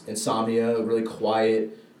was Insomnia, a really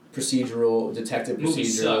quiet procedural, detective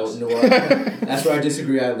procedural noir. That's where I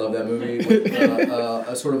disagree. I love that movie with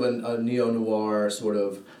a sort of a neo-noir sort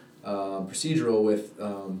of procedural with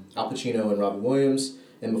Al Pacino and Robin Williams.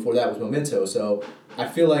 And before that was Memento. So I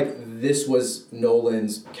feel like this was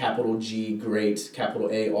Nolan's capital G great, capital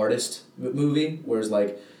A artist movie, whereas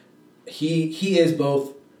he is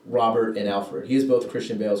both Robert and Alfred. He is both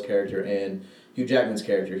Christian Bale's character and Hugh Jackman's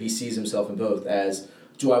character. He sees himself in both as,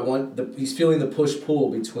 he's feeling the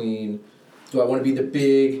push-pull between, do I want to be the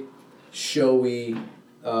big, showy,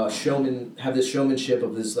 showman, have this showmanship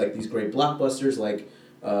of these great blockbusters like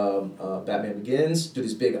Batman Begins, do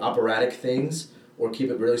these big operatic things, or keep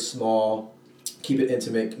it really small, keep it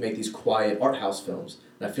intimate, make these quiet art house films.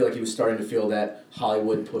 And I feel like he was starting to feel that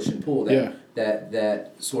Hollywood push and pull,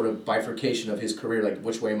 that sort of bifurcation of his career,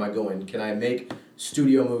 which way am I going? Can I make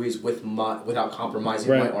studio movies without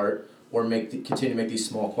compromising my art, or continue to make these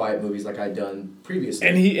small, quiet movies like I'd done previously.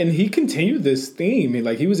 And he continued this theme.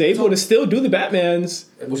 He was able to still do the Batmans,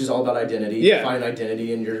 which is all about identity. Yeah. Find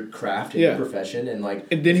identity in your craft and your profession, and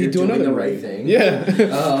and then you're do doing another the movie. right thing. Yeah.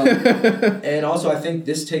 And also, I think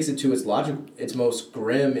this takes it to its most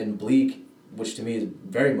grim and bleak, which to me is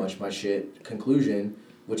very much my shit conclusion,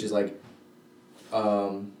 which is like,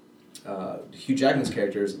 Hugh Jackman's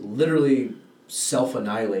character is literally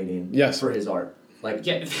self-annihilating for his art. Like,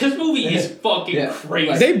 yeah, this movie is fucking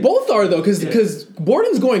crazy. They both are though, because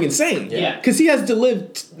Borden's going insane. Yeah. Because he has to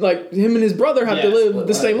live like him and his brother have to live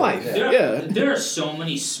the same life. There are so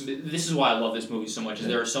many. This is why I love this movie so much. Is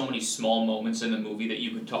there are so many small moments in the movie that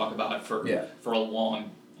you could talk about for a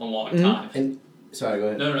long time. And sorry, go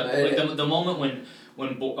ahead. No. Like the moment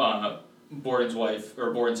when Borden's wife,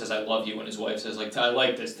 or Borden says, "I love you," and his wife says, "Like, I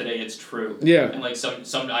like this today. It's true." Yeah. And like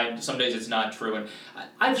some days it's not true. And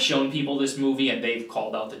I've shown people this movie, and they've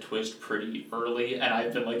called out the twist pretty early, and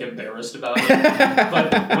I've been like embarrassed about it.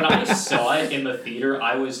 But when I saw it in the theater,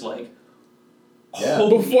 I was like,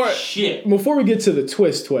 "Holy shit!" Before we get to the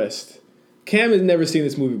twist, Cam has never seen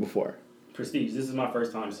this movie before. Prestige. This is my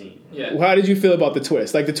first time seeing it. Yeah. How did you feel about the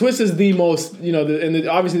twist? Like, the twist is the most,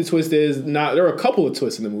 obviously the twist is not. There are a couple of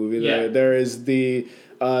twists in the movie. Yeah. There is the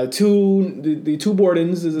two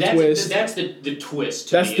Bordens is a twist. That's the twist.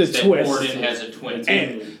 To That's me, the is that twist. Borden has a twin.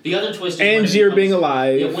 And the other twist is Angier being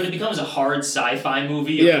alive. Yeah, when it becomes a hard sci-fi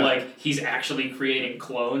movie of like he's actually creating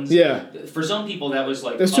clones. Yeah. For some people that was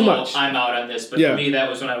like, That's too much. I'm out on this. But for me that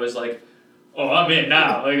was when I was like, oh, I'm in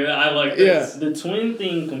now. Like, I like this. The twin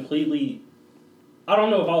thing completely. I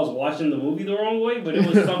don't know if I was watching the movie the wrong way, but it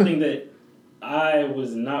was something that I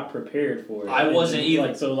was not prepared for. I wasn't either.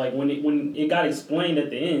 Like, so like when it got explained at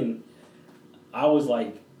the end, I was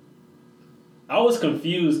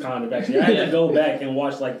confused kind of actually. I had to go back and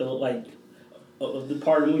watch the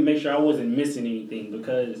part of the movie, make sure I wasn't missing anything,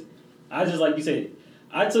 because I just, like you said,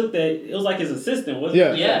 I took that, it was like his assistant, wasn't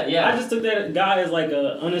it? Yeah. I just took that guy as like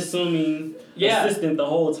a unassuming assistant the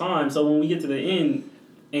whole time. So when we get to the end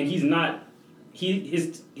and he's not,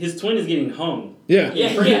 his twin is getting hung. Yeah. I'm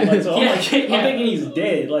thinking he's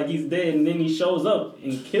dead. Like, he's dead, and then he shows up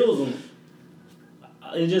and kills him.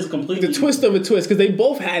 It just completely... The twist of a twist, because they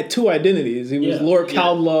both had two identities. He was Lord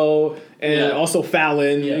Caldlow and also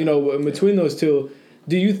Fallon, in between those two.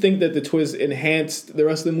 Do you think that the twist enhanced the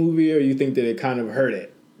rest of the movie, or you think that it kind of hurt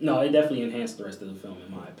it? No, it definitely enhanced the rest of the film, in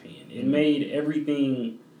my opinion. It made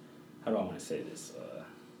everything... How do I want to say this?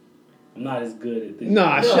 I'm not as good at this.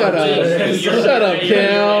 Nah, shut up. Shut up,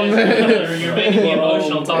 Cam. You're making me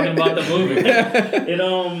emotional talking about the movie.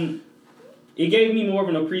 It gave me more of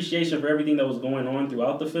an appreciation for everything that was going on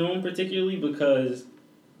throughout the film, particularly because,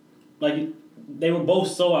 like, they were both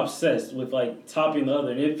so obsessed with, like, topping the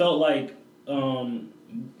other. And it felt like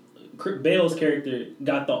Bale's character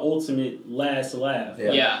got the ultimate last laugh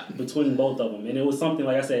between both of them. And it was something,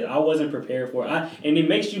 like I said, I wasn't prepared for. And it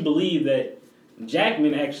makes you believe that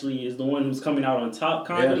Jackman actually is the one who's coming out on top,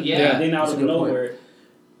 kind of. Yeah. And then out of nowhere, point.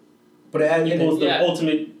 But it equals the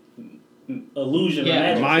ultimate illusion.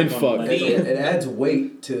 Mind fuck. It adds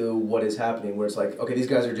weight to what is happening, where it's like, okay, these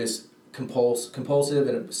guys are just compulsive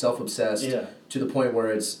and self-obsessed to the point where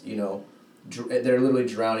it's, they're literally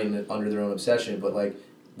drowning under their own obsession. But like,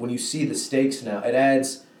 when you see the stakes now,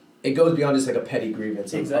 it goes beyond just like a petty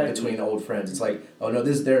grievance between old friends. It's like, oh no,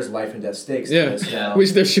 there's life and death stakes. Yeah,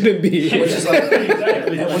 which there shouldn't be. Which is like,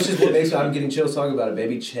 which is what makes I'm getting chills talking about it,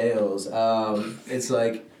 baby. Chills. It's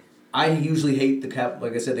like, I usually hate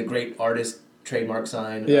like I said, the great artist trademark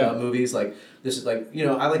sign movies. Like, this is like,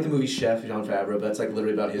 I like the movie Chef, Jon Favreau, but that's like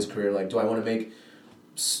literally about his career. Like, do I want to make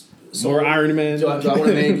more Iron Man? Do I want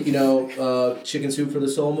to make Chicken Soup for the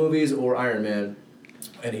Soul movies or Iron Man?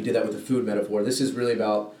 And he did that with the food metaphor. This is really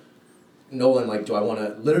about Nolan, like, do I want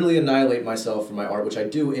to literally annihilate myself for my art, which I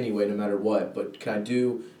do anyway, no matter what, but can I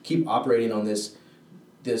keep operating on this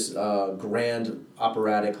grand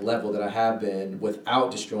operatic level that I have been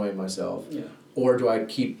without destroying myself? Yeah. Or do I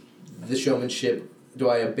keep the showmanship, do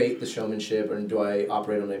I abate the showmanship, or do I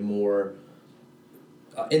operate on a more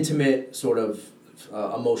intimate, sort of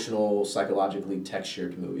emotional, psychologically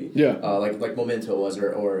textured movie? Yeah. Like Memento was,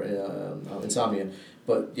 or Insomnia.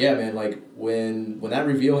 But yeah, man, like when that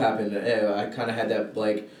reveal happened, I kind of had that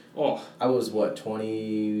like. Oh. I was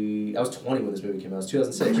 20. I was 20 when this movie came out. It was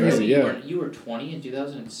 2006. Crazy, right? You were 20 in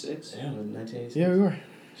 2006. Yeah, 1986. Yeah, we were.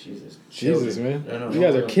 Jesus, man. I know. You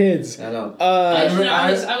guys are kids. I know.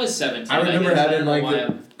 I was 17. I remember having like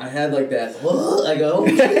I had like that. I go.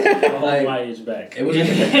 Hold my age back. It was.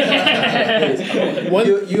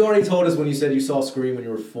 You already told us when you said you saw Scream when you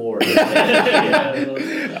were 4.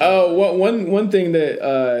 One thing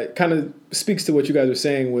that kind of speaks to what you guys were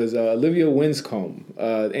saying was Olivia Winscombe,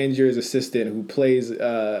 Angier's assistant,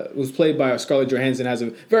 who's played by Scarlett Johansson, has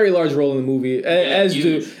a very large role in the movie, as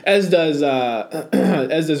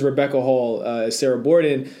does Rebecca Hall as Sarah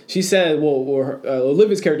Borden. She said,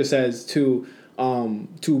 Olivia's character says to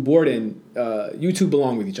Borden, you two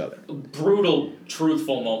belong with each other. Brutal,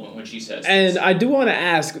 truthful moment when she says and this. I do want to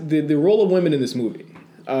ask the role of women in this movie.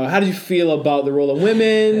 How did you feel about the role of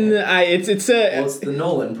women? It's the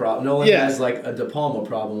Nolan problem. Nolan has like a De Palma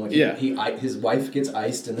problem. Like his wife gets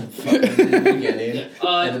iced in the beginning,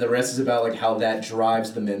 and then the rest is about like how that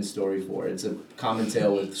drives the men's story forward. It's a common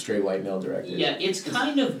tale with straight white male directors. Yeah, it's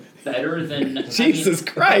kind of better than Jesus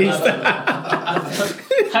Christ. Sorry,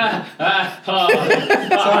 Pat.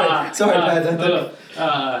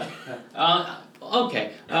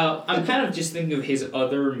 Okay, I'm kind of just thinking of his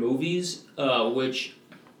other movies, which,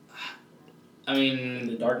 I mean...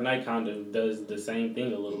 The Dark Knight kind of does the same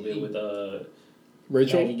thing a little bit with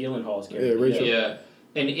Rachel? Maggie Gyllenhaal's character. Yeah, Rachel. Yeah,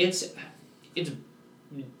 and it's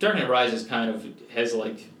Dark Knight Rises kind of has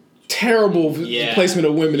like... Terrible placement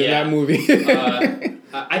of women in that movie.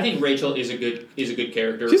 I think Rachel is a good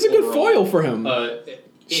character. She's a good foil for him.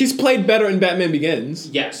 She's played better in Batman Begins.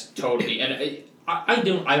 Yes, totally. And I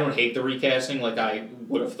don't hate the recasting like I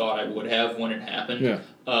would have thought I would have when it happened. Yeah.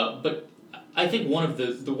 But I think one of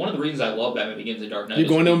the reasons I love Batman Begins and Dark Knight. You're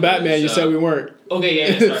going on Batman. You said we weren't. Okay,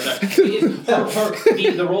 yeah,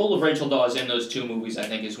 sorry. The role of Rachel Dawes in those two movies, I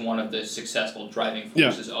think, is one of the successful driving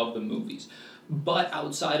forces of the movies. But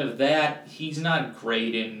outside of that, he's not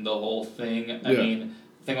great in the whole thing. I mean,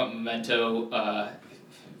 think about Memento,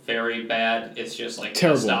 very bad. It's just like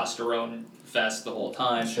terrible testosterone fest the whole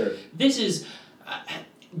time. Sure. This is...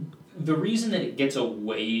 the reason that it gets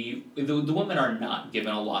away... The women are not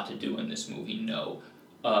given a lot to do in this movie, no.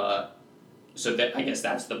 So that I guess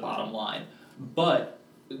that's the bottom line. But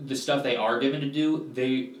the stuff they are given to do,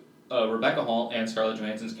 Rebecca Hall and Scarlett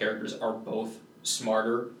Johansson's characters are both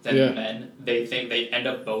smarter than the men. They think they end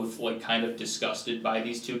up both like kind of disgusted by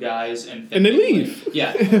these two guys and they leave.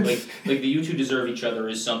 Like the you two deserve each other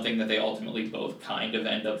is something that they ultimately both kind of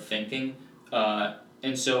end up thinking.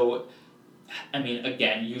 And so, I mean,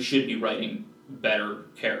 again, you should be writing better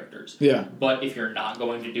characters. Yeah. But if you're not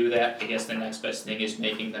going to do that, I guess the next best thing is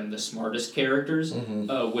making them the smartest characters,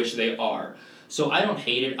 which they are. So I don't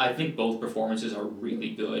hate it. I think both performances are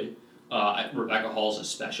really good. Rebecca Hall's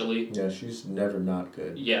especially. Yeah, she's never not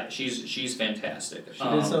good. Yeah, she's fantastic.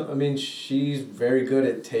 She's very good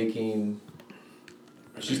at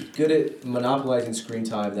she's good at monopolizing screen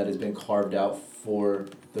time that has been carved out for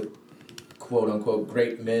the quote-unquote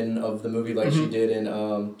great men of the movie like she did in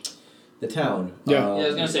The Town. Yeah. I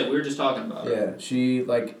was going to say, we were just talking about her. Yeah, she,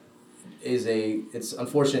 it's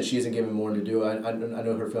unfortunate she isn't given more to do. I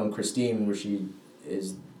know her film Christine, where she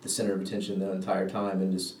is the center of attention the entire time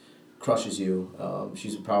and just crushes you.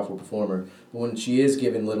 She's a powerful performer. But when she is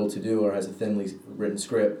given little to do or has a thinly written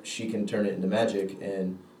script, she can turn it into magic,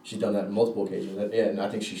 and she's done that on multiple occasions. And I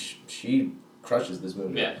think she crushes this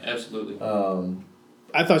movie. Yeah, absolutely.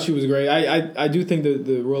 I thought she was great. I do think that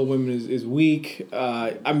the role of women is weak.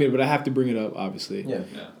 But I have to bring it up, obviously. Yeah.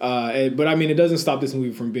 But I mean, it doesn't stop this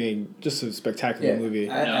movie from being just a spectacular movie.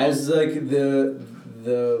 As like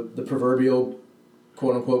the proverbial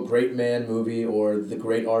quote unquote great man movie or the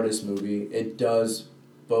great artist movie, it does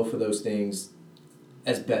both of those things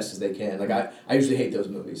as best as they can. Like I usually hate those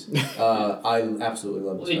movies. I absolutely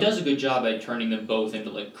love them. It does a good job at turning them both into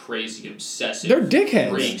like crazy obsessive. They're dickheads.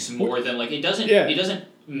 Freaks more than like it doesn't. Yeah. It doesn't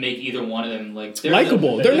make either one of them like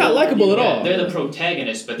likable. They're not likable at all. They're the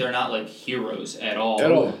protagonists, but they're not like heroes at all.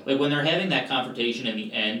 At all. Like when they're having that confrontation in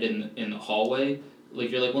the end in the hallway, like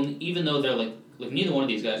you're like, well, even though they're like neither one of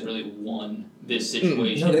these guys really won this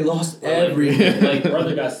situation. No, they lost everything. Like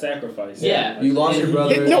brother got sacrificed. Yeah, you lost your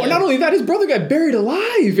brother. Not only that, his brother got buried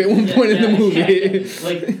alive at one point in the movie. Yeah.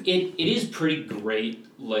 Like it is pretty great.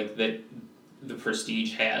 Like that, the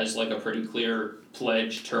Prestige has like a pretty clear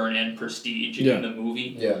pledge, turn, and prestige in the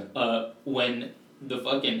movie. Yeah. When the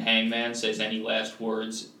fucking hangman says any last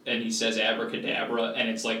words and he says abracadabra and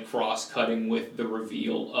it's like cross-cutting with the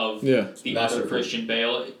reveal of the other Christian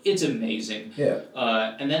Bale, it's amazing. Yeah.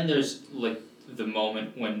 And then there's like the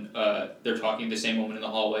moment when they're talking, the same moment in the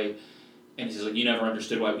hallway, and he says like, you never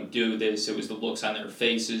understood why we do this, it was the looks on their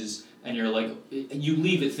faces, and you're like, you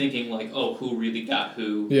leave it thinking like, oh, who really got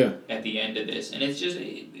who at the end of this, and it's just,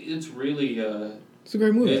 it's really... it's a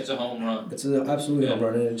great movie. It's a home run. It's an absolute home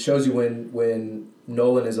run, and it shows you when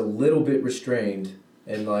Nolan is a little bit restrained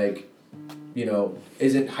and like, you know,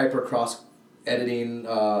 isn't hyper cross editing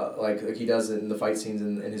like he does in the fight scenes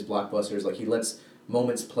in his blockbusters. Like he lets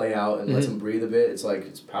moments play out and lets them breathe a bit. It's like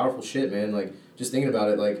it's powerful shit, man. Like just thinking about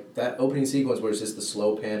it, like that opening sequence where it's just the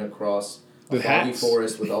slow pan across a foggy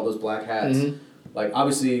forest with all those black hats. Like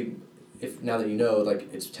obviously, if now that you know,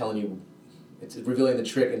 like it's telling you, it's revealing the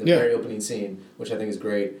trick in the very opening scene, which I think is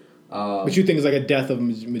great. Which you think is like a death of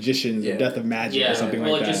magicians, or death of magic, or something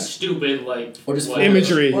like that. Just stupid, like or just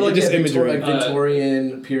imagery, or like, just imagery, like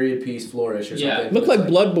Victorian period piece flourish or something. Looked like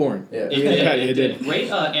Bloodborne. Yeah, it did. Great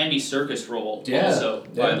Andy Serkis role. Also,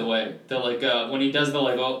 by the way, the like when he does the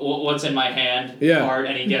like what's in my hand part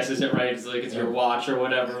and he guesses it right, it's like it's your watch or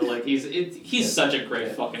whatever. Like he's such a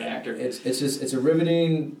great fucking actor. It's a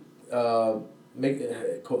riveting.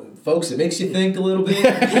 Folks, it makes you think a little bit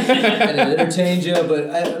and it entertains you,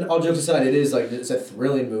 but all jokes aside, it's a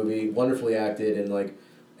thrilling movie, wonderfully acted, and like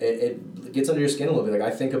it gets under your skin a little bit. Like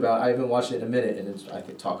I haven't watched it in a minute, and I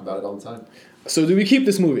could talk about it all the time. So do we keep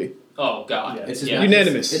this movie? Oh God, it's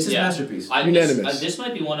unanimous. It's his masterpiece. Unanimous. This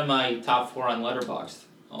might be one of my top 4 on Letterboxd.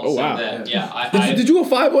 Oh wow! Did you go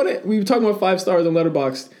 5 on it? We were talking about 5 stars on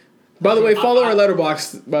Letterboxd. By the way, follow our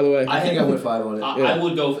Letterboxd, by the way. I think I went 5 on it. I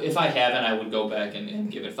would go, if I haven't, I would go back and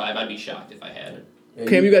give it 5. I'd be shocked if I had it.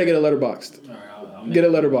 Cam, you got to get a Letterboxd. All right, get a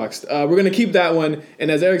Letterboxd. We're going to keep that one. And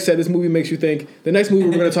as Eric said, this movie makes you think. The next movie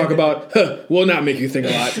we're going to talk about will not make you think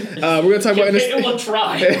a lot. We're going to talk about Interstellar. It will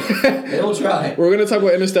try. It will try. We're going to talk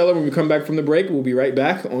about Interstellar when we come back from the break. We'll be right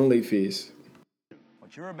back on Late Fees.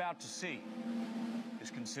 What you're about to see is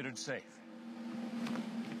considered safe.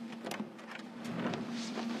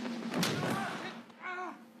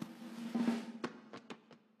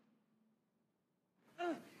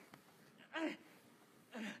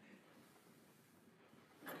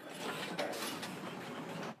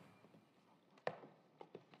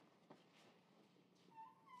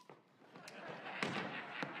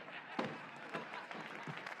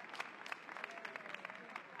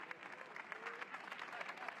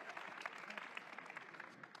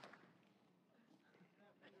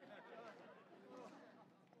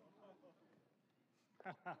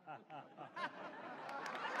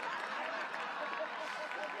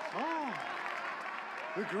 Oh,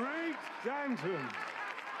 the great Danton.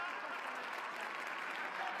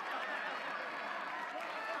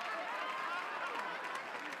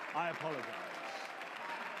 I apologize.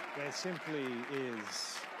 There simply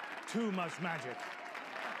is too much magic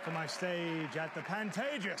for my stage at the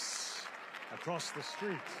Pantages across the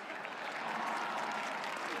street.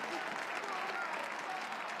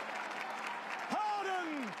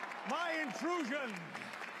 Pardon my intrusion.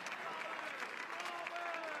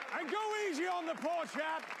 And go easy on the poor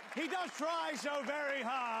chap. He does try so very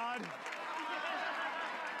hard.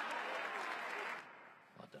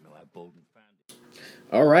 I don't know how Bolden found it.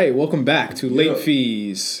 All right, welcome back to Late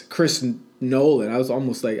Fees. Chris Nolan. I was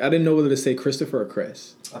almost like, I didn't know whether to say Christopher or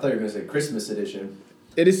Chris. I thought you were going to say Christmas edition.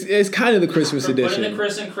 It's kind of the Christmas edition. Put in the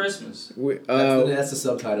Chris and Christmas. That's the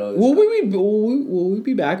subtitle. Will we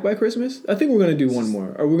be back by Christmas? I think we're going to do one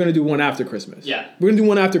more. Or we're going to do one after Christmas. Yeah. We're going to do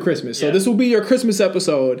one after Christmas. So this will be your Christmas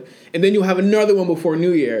episode. And then you'll have another one before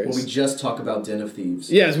New Year's. Where we just talk about Den of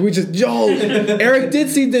Thieves. Yes, Eric did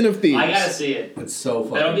see Den of Thieves. I got to see it. It's so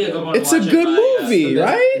fun. That'll be a good one to It's watch a good movie,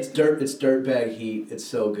 right? It's dirtbag heat. It's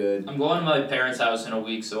so good. I'm going to my parents' house in a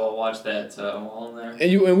week, so I'll watch that while I'm there.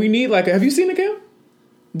 And we need have you seen it, Cam?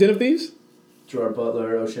 Den of Thieves? Gerard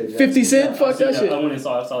Butler, O'Shea Jackson. 50 Cent? Fuck that shit. I went and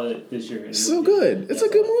saw it this year. It's so good. It's a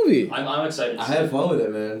good movie. I'm excited to see I had fun with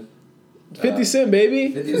it, man. 50 Cent,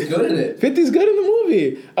 baby. 50's good in it. 50's good in the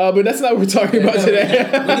movie. But that's not what we're talking about today. We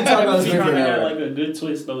can talk about this It for kind an of had hour. like a good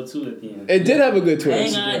twist though too at the end. It did have a good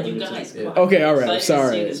twist. Hang on, you guys. Yeah. Okay, all right.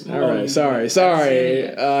 Excited to see Sorry. this All movie. right.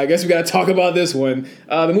 Sorry. I guess we got to talk about this one.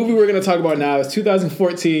 The movie we're going to talk about now is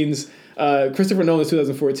 2014's Christopher Nolan's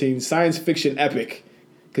 2014 science fiction epic.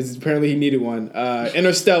 Because apparently he needed one.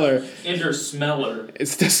 Interstellar. Intersmeller.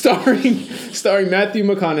 It's starring Matthew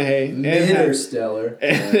McConaughey Interstellar.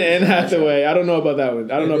 and Anne Hathaway. I don't know about that one.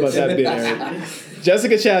 I don't know about that bit, Eric.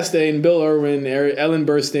 Jessica Chastain, Bill Irwin, Ellen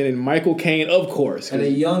Burstyn, and Michael Caine, of course. And a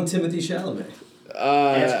young Timothy Chalamet.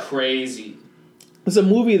 That's crazy. It's a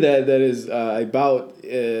movie that is about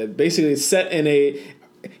basically set in a.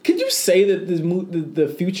 Can you say that the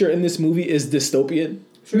future in this movie is dystopian?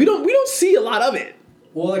 Sure. We don't see a lot of it.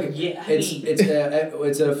 Well,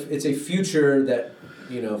 it's a future that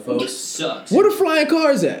folks sucks. What are flying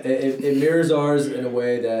cars at? It mirrors ours in a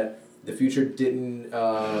way that the future didn't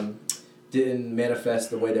didn't manifest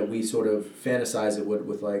the way that we sort of fantasize it would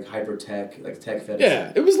with like hyper tech, like tech fetish.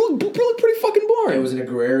 Yeah, it was pretty fucking boring. It was an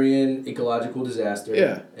agrarian ecological disaster.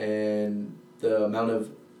 Yeah. And the amount of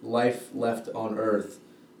life left on Earth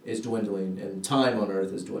is dwindling, and time on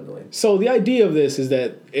Earth is dwindling. So the idea of this is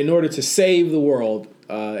that in order to save the world,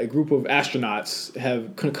 a group of astronauts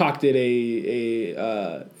have concocted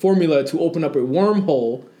a formula to open up a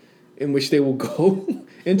wormhole in which they will go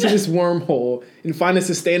into this wormhole and find a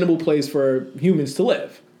sustainable place for humans to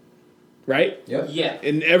live. Right? Yep. Yeah.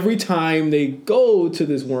 And every time they go to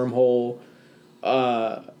this wormhole,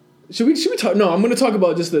 should we talk? No, I'm going to talk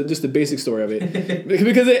about just the basic story of it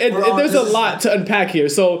because there's a lot to unpack here.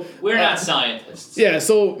 So we're not scientists. Yeah,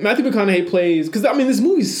 so Matthew McConaughey plays because I mean this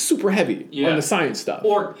movie's super heavy on the science stuff,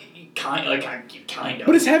 or kind of,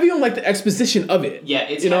 but it's heavy on like the exposition of it. Yeah,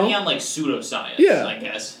 it's heavy on like pseudoscience. Yeah. I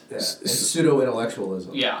guess. Yeah. And pseudo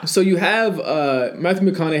intellectualism. Yeah. So you have Matthew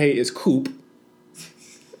McConaughey is Coop,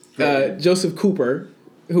 Joseph Cooper,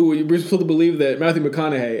 who we're supposed to believe that Matthew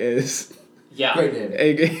McConaughey is. Yeah. Great name.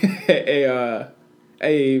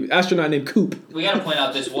 A astronaut named Coop. We got to point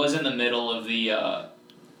out this was in the middle of the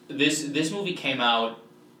this movie came out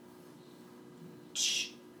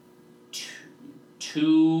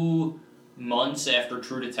 2 months after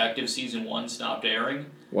True Detective season 1 stopped airing.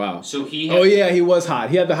 Wow. So he he was hot.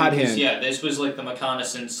 He had the hot hand. Yeah, this was like the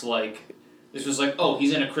reconnaissance this was like, oh,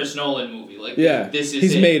 he's in a Chris Nolan movie. Like this is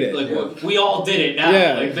he's made it. Like we all did it now.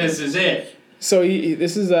 Yeah. Like this is it. So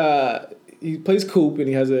he plays Coop, and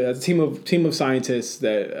he has a team of scientists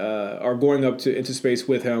that are going up into space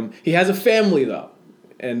with him. He has a family though,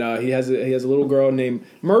 and he has a little girl named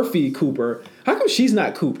Murphy Cooper. How come she's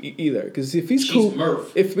not Coop either? Because if she's Coop,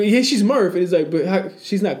 Murph. She's Murph, and it's like, but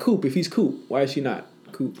she's not Coop. If he's Coop, why is she not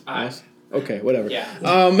Coop? Okay, whatever. Yeah.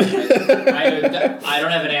 I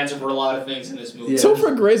don't have an answer for a lot of things in this movie. Yeah.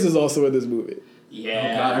 Topher Grace is also in this movie.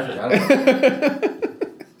 Yeah. Oh God, I forgot about that.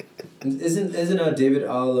 Isn't David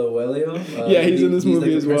Oyelowo? Yeah, he's in this movie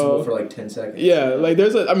like as well for like 10 seconds. Yeah, like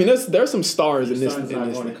there's some stars in this. His son's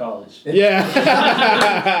not going to college. Yeah.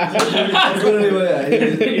 That's literally what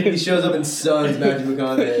he shows up in Sons, Matthew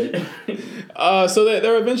McConaughey. So they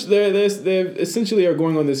essentially are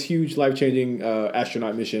going on this huge life-changing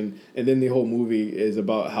astronaut mission, and then the whole movie is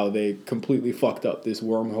about how they completely fucked up this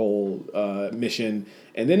wormhole mission,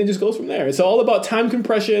 and then it just goes from there. It's all about time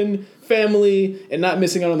compression, family, and not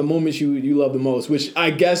missing out on the moments you love the most, which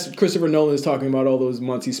I guess Christopher Nolan is talking about all those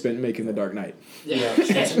months he spent making The Dark Knight. Yeah,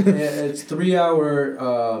 it's 3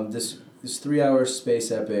 hour this 3 hour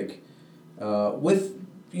space epic with,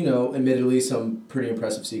 admittedly some pretty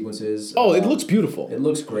impressive sequences. Oh, it looks beautiful. It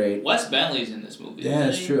looks great. Wes Bentley's in this movie. Yeah,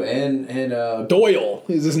 that's true. And Doyle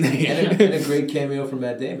is his name. and a great cameo from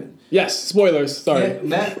Matt Damon. Yes, spoilers. Sorry. Yeah,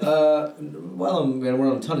 Matt. We're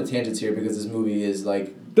on a ton of tangents here because this movie is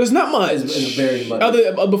like. There's not much. It's very much.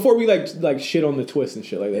 Before we like shit on the twist and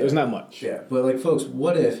shit like that, there's not much. Yeah, but like, folks,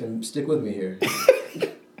 what if, and stick with me here,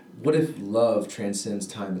 what if love transcends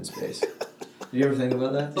time and space? Did you ever think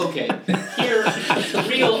about that? Okay, here,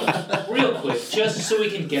 real quick, just so we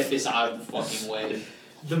can get this out of the fucking way.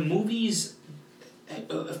 The movie's,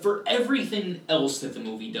 for everything else that the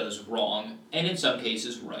movie does wrong, and in some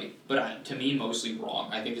cases right, but to me mostly wrong.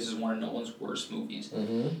 I think this is one of Nolan's worst movies.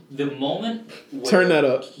 Mm-hmm. The moment where, turn that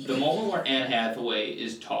up. The moment where Anne Hathaway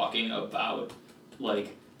is talking about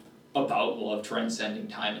love transcending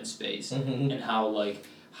time and space, mm-hmm. and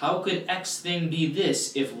how could X thing be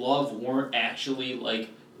this if love weren't actually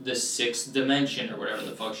the sixth dimension or whatever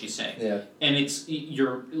the fuck she's saying. Yeah. And if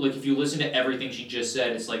you listen to everything she just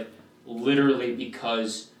said, it's literally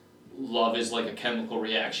because love is like a chemical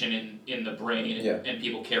reaction in the brain, and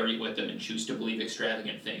people carry it with them and choose to believe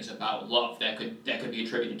extravagant things about love. That could be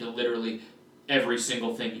attributed to literally every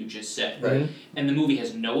single thing you just said. Right. And the movie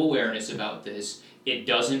has no awareness about this. It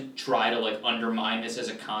doesn't try to undermine this as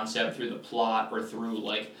a concept through the plot or through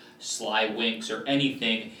sly winks or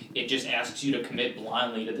anything. It just asks you to commit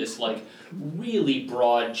blindly to this really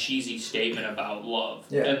broad, cheesy statement about love.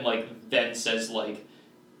 Yeah. And then says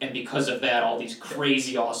and because of that, all these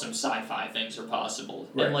crazy, awesome sci-fi things are possible.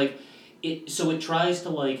 Right. And it tries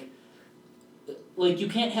to you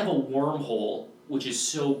can't have a wormhole which is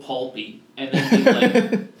so pulpy and then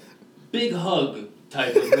be big hug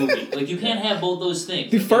type of movie. You can't have both those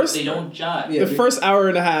things. They don't jive. The first hour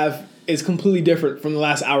and a half is completely different from the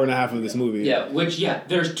last hour and a half of this movie. Yeah,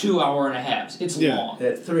 there's 2 hour and a half. It's long. Yeah,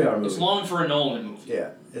 it's 3 hour movie. It's long for a Nolan movie.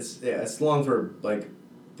 Yeah, it's long for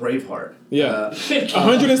Braveheart. Yeah,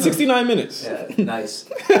 169 minutes. Yeah, nice.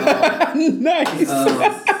 Nice.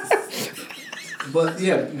 But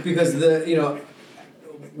yeah, because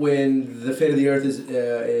when the fate of the Earth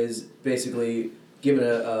is basically given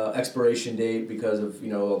a expiration date because of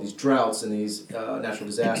all these droughts and these natural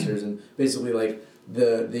disasters, and basically like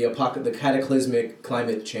the cataclysmic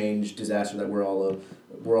climate change disaster that we're all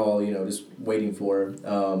just waiting for.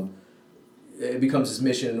 It becomes this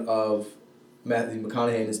mission of Matthew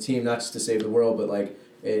McConaughey and his team, not just to save the world, but like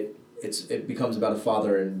it becomes about a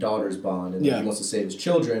father and daughter's bond, and he wants to save his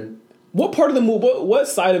children. What part of the movie? What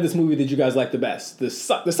side of this movie did you guys like the best? The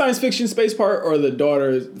science fiction space part, or the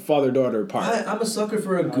father-daughter part? I'm a sucker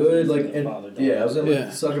for a good I was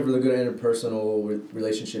a sucker for the good interpersonal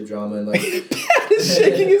relationship drama, and like Pat is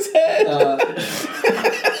shaking his head.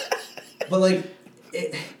 But like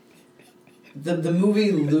the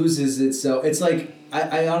movie loses itself. It's like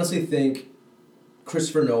I honestly think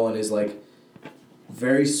Christopher Nolan is like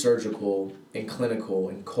very surgical and clinical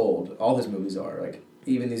and cold. All his movies are like.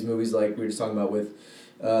 Even these movies like we were just talking about with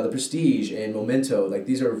The Prestige and Memento, like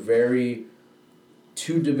these are very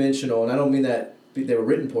two-dimensional, and I don't mean that they were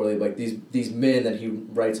written poorly. Like these men that he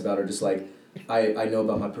writes about are just like I know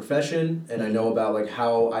about my profession, and I know about like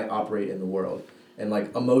how I operate in the world, and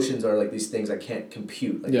like emotions are like these things I can't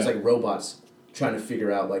compute. Like it's like robots trying to figure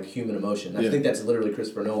out like human emotion. I think that's literally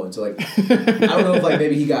Christopher Nolan. So like I don't know if like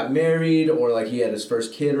maybe he got married or like he had his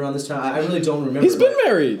first kid around this time. I really don't remember. He's been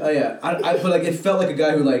married. Oh yeah, but like it felt like a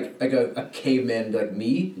guy who like a caveman, like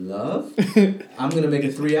me love. I'm gonna make a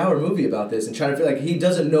 3-hour movie about this and try to feel like he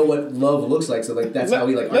doesn't know what love looks like. So like that's how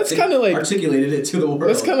he like articulated it to the world.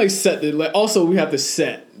 Let's kind of like set the also we have to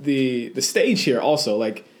set the stage here. Also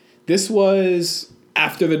like this was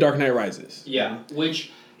after The Dark Knight Rises. Yeah,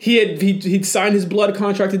 which. He'd signed his blood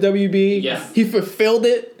contract to WB. Yeah. He fulfilled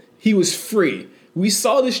it. He was free. We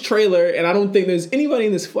saw this trailer, and I don't think there's anybody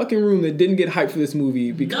in this fucking room that didn't get hyped for this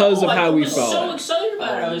movie because of how we felt. I was so excited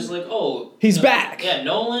about it. I was like, he's back. Yeah,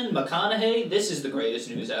 Nolan, McConaughey, this is the greatest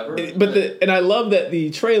news ever. And I love that the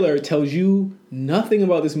trailer tells you nothing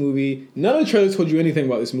about this movie. None of the trailers told you anything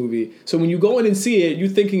about this movie. So when you go in and see it, you're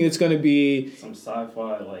thinking it's going to be some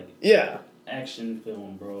sci-fi action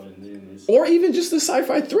film, bro, and then it's or even just a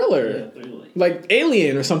sci-fi thriller, like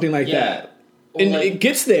Alien or something like that. And it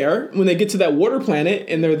gets there when they get to that water planet,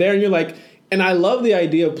 and they're there, and you're like, and I love the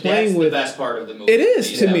idea of playing with. That's the best part of the movie. It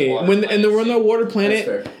is to me when they're on the water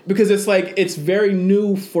planet because it's like it's very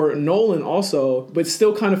new for Nolan also, but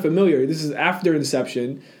still kind of familiar. This is after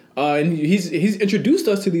Inception. And he's introduced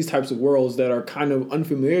us to these types of worlds that are kind of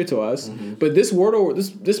unfamiliar to us. Mm-hmm. But this world,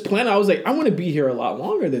 this planet, I was like, I want to be here a lot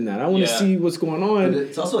longer than that. I want to see what's going on. But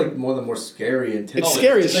it's also like more scary and it's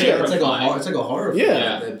scary as shit. It's like a horror film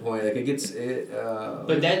at that point. Like it gets it.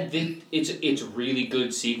 But it's really good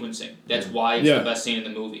sequencing. That's why it's the best scene in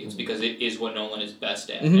the movie. It's because it is what Nolan is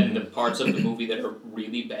best at. Mm-hmm. And the parts of the movie that are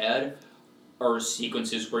really bad are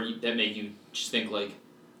sequences that make you just think like.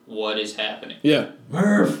 What is happening? Yeah.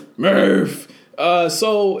 Murph.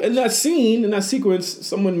 So in that sequence,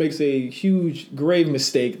 someone makes a huge, grave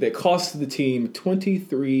mistake that costs the team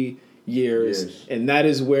 23 years. And that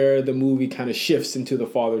is where the movie kind of shifts into the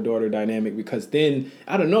father-daughter dynamic because then,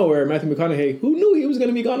 out of nowhere, Matthew McConaughey, who knew he was going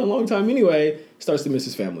to be gone a long time anyway, starts to miss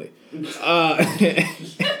his family.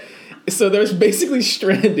 So there's basically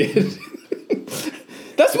stranded...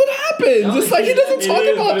 That's what happens. It's like he doesn't talk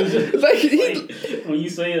about it. Like when you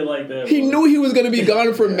say it like that, he knew he was gonna be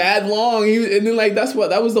gone for mad long. And then like that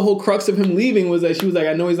was the whole crux of him leaving was that she was like,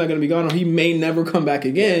 I know he's not gonna be gone, or he may never come back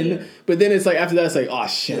again. Yeah. But then it's like after that, it's like, oh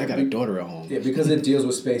shit, I got a daughter at home. Yeah, because it deals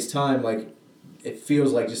with space time. Like it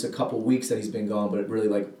feels like just a couple weeks that he's been gone, but it really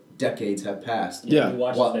like decades have passed. Yeah, he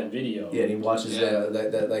watches that video. Yeah, and he watches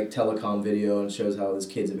that like telecom video and shows how his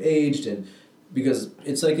kids have aged and. Because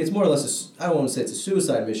it's like it's more or less I don't want to say it's a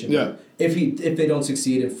suicide mission. Yeah. But if they don't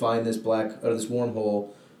succeed and find this this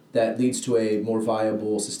wormhole that leads to a more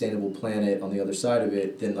viable, sustainable planet on the other side of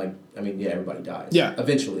it, then everybody dies. Yeah.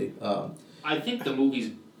 Eventually. I think the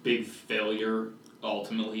movie's big failure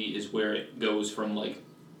ultimately is where it goes from like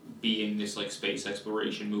being this like space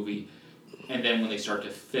exploration movie, and then when they start to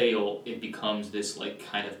fail, it becomes this like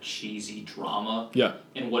kind of cheesy drama. Yeah.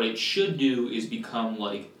 And what it should do is become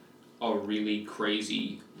like. A really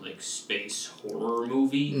crazy like space horror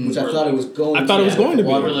movie, which I thought it was going. I thought it was going to be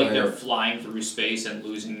where like they're flying through space and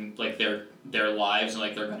losing like their lives and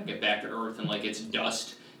like they're gonna get back to Earth and like it's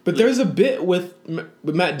dust. But there's a bit with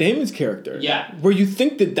Matt Damon's character, where you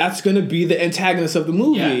think that that's gonna be the antagonist of the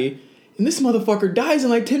movie, and this motherfucker dies in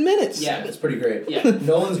like 10 minutes. Yeah, it's pretty great. Yeah,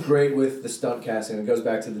 Nolan's great with the stunt casting. It goes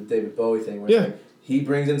back to the David Bowie thing. Where it's like, he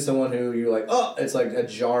brings in someone who you're like, oh, it's like a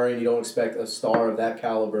jarring. You don't expect a star of that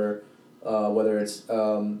caliber. Whether it's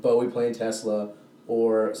Bowie playing Tesla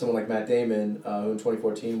or someone like Matt Damon, who in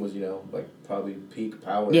 2014 was, like probably peak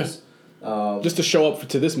powers. Yeah. Just to show up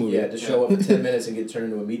to this movie. Yeah, to show up for 10 minutes and get turned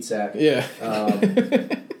into a meat sack. Yeah.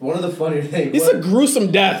 One of the funnier things. It's a gruesome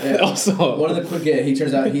death, also. One of the quick, he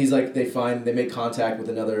turns out he's like, they make contact with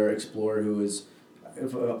another explorer who is,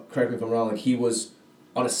 correct me if I'm wrong, like he was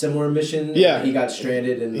on a similar mission. Yeah. He got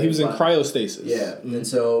stranded and he was in cryostasis. Yeah. Mm-hmm. And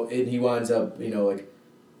so he winds up, like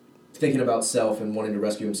thinking about self and wanting to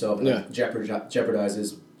rescue himself and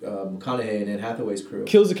jeopardizes McConaughey and Anne Hathaway's crew.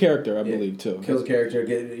 Kills the character, I believe, too. Kills the character,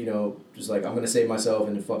 just like, I'm going to save myself,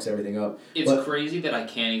 and it fucks everything up. It's crazy that I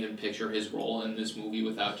can't even picture his role in this movie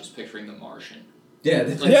without just picturing The Martian. Yeah,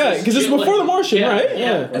 because it's before The Martian, right?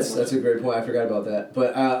 Yeah. That's a great point. I forgot about that.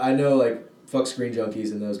 But I know, like, fuck Screen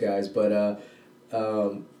Junkies and those guys, but...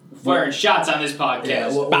 firing shots on this podcast.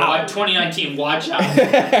 Yeah, 2019, watch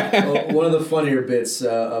out. One of the funnier bits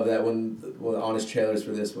of that one of the honest trailers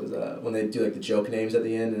for this was when they do like the joke names at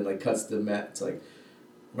the end and like cuts to Matt. It's like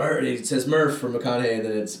it says Murph for McConaughey, and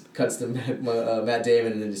then it cuts to Matt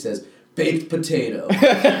Damon, and then it says baked potato. He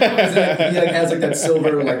like has like that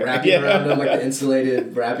silver like wrapping around him, like the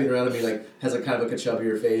insulated wrapping around him. He like has like kind of like a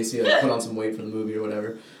chubbier face. He like put on some weight for the movie or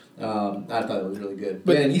whatever. I thought it was really good.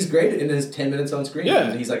 But and he's great in his 10 minutes on screen.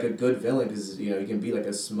 Yeah. He's like a good villain because, he can be like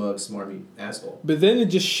a smug, smarmy asshole. But then it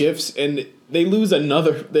just shifts and they lose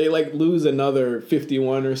another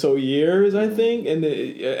 51 or so years, I think. And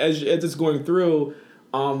as it's going through,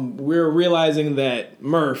 we're realizing that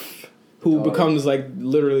Murph, who becomes like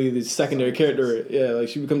literally the secondary character, like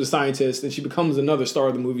she becomes a scientist and she becomes another star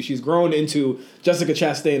of the movie. She's grown into Jessica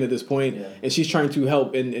Chastain at this point, and she's trying to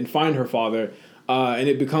help and find her father. And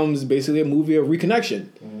it becomes basically a movie of reconnection.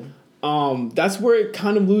 Mm-hmm. That's where it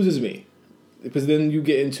kind of loses me. Because then you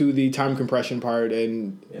get into the time compression part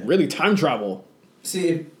and really time travel.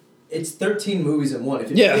 See, it's 13 movies in one.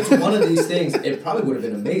 If it's one of these things, it probably would have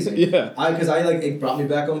been amazing. Yeah. Because it brought me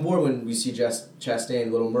back on board when we see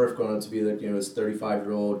Chastain, little Murph, growing up to be like, this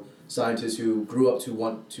 35-year-old scientist who grew up to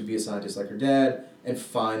want to be a scientist like her dad and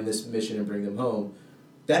find this mission and bring them home.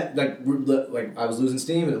 That like I was losing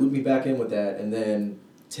steam and it looped me back in with that, and then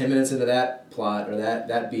 10 minutes into that plot or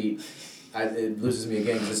that beat, it loses me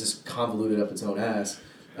again because it's just convoluted up its own ass.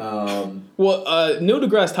 Neil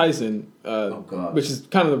deGrasse Tyson, which is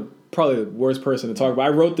kind of probably the worst person to talk about. I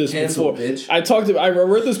wrote this before. Bitch. I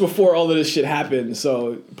wrote this before all of this shit happened.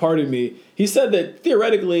 So pardon me. He said that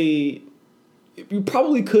theoretically, you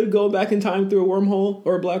probably could go back in time through a wormhole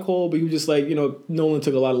or a black hole, but you just like Nolan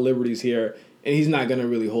took a lot of liberties here. And he's not going to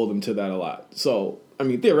really hold him to that a lot. So, I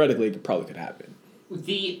mean, theoretically, it probably could happen.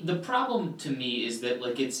 The problem to me is that,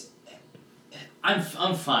 like, I'm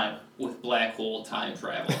fine with black hole time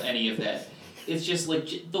travel, any of that. It's just,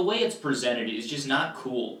 like, the way it's presented is just not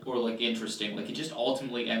cool or, like, interesting. Like, it just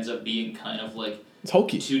ultimately ends up being kind of, like... It's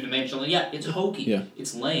hokey. Two-dimensional. Yeah, it's hokey. Yeah.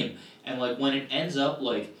 It's lame. And, like, when it ends up,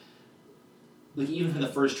 like even from the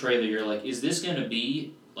first trailer, you're like, is this going to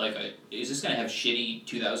be... is this going to have shitty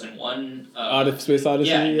 2001... Space Odyssey?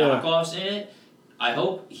 Yeah, knockoffs in it. I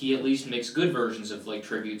hope he at least makes good versions of, like,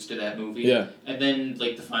 tributes to that movie. Yeah. And then,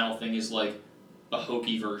 like, the final thing is, like, a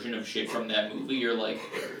hokey version of shit from that movie. You're like,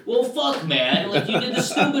 well, fuck, man. Like, you did the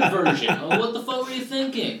stupid version. Like, what the fuck were you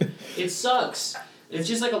thinking? It sucks. It's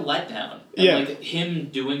just like a letdown. And, like, him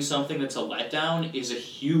doing something that's a letdown is a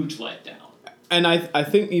huge letdown. And I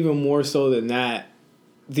think even more so than that,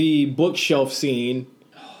 the bookshelf scene...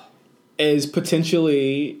 is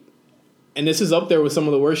potentially, and this is up there with some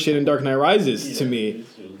of the worst shit in Dark Knight Rises to me.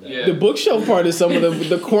 Yeah. The bookshelf part is some of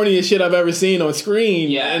the corniest shit I've ever seen on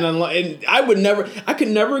screen. Yeah. And I could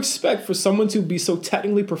never expect for someone to be so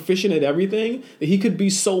technically proficient at everything that he could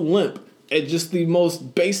be so limp at just the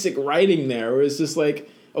most basic writing there, where it's just like,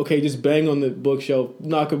 okay, just bang on the bookshelf,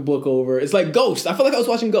 knock a book over. It's like Ghost. I feel like I was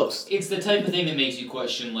watching Ghost. It's the type of thing that makes you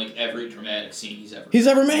question, like, every dramatic scene he's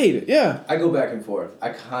ever made. Yeah. I go back and forth.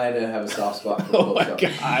 I kind of have a soft spot for the bookshelf.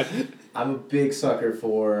 Oh my God. I'm a big sucker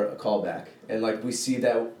for a callback. And, like, we see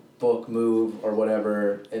that book move or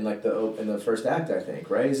whatever in, like, in the first act, I think,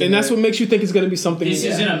 right? And that's what makes you think it's going to be something... This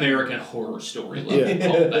is an American Horror Story level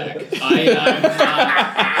callback.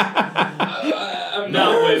 I'm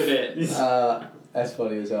not with it. That's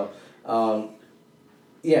funny as hell.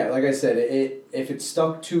 Like I said, if it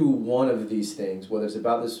stuck to one of these things, whether it's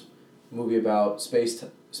about this movie about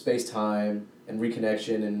space-time and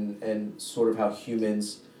reconnection and sort of how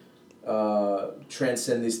humans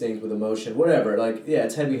transcend these things with emotion, whatever. Like,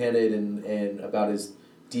 it's heavy-handed and about as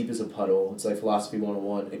deep as a puddle. It's like Philosophy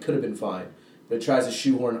 101. It could have been fine. But it tries to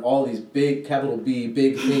shoehorn all these big, capital B,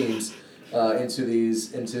 big themes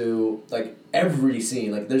into like every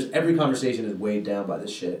scene. Like every conversation is weighed down by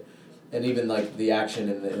this shit. and even like the action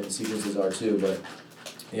and the sequences are too. But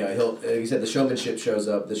yeah, like you said, the showmanship shows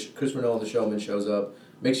up. Christopher Nolan, the showman, shows up.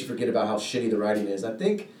 Makes you forget about how shitty the writing is. I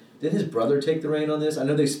think. Did his brother take the rein on this? I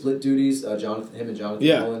know they split duties, him and Jonathan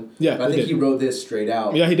Nolan. Yeah, but I think he wrote this straight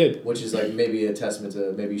out. Yeah, he did. Which is like maybe a testament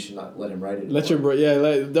to maybe you should not let him write it. Let your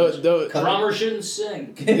drummer shouldn't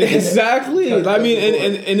sing. Exactly. I mean,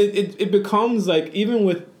 and it becomes like, even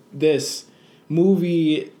with this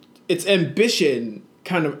movie, its ambition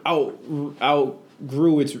kind of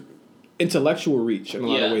outgrew its intellectual reach in a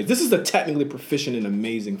lot of ways. This is a technically proficient and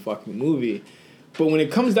amazing fucking movie. But when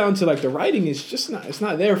it comes down to like the writing, it's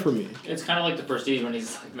not there for me. It's kind of like The Prestige when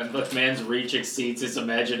he's like, the man's reach exceeds his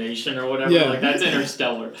imagination or whatever. Yeah. Like, that's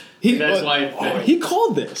Interstellar. That's why he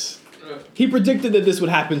called this. He predicted that this would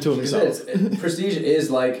happen to himself. Prestige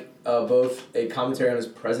is like both a commentary on his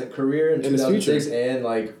present career in 2006 and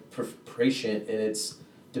like prescient in its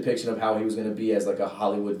depiction of how he was going to be as like a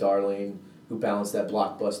Hollywood darling who balanced that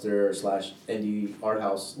blockbuster / indie art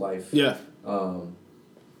house life. Yeah.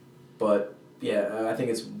 But yeah, I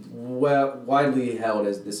think it's widely held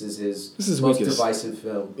as this is his most divisive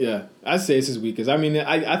film. Yeah, I'd say it's his weakest. I mean,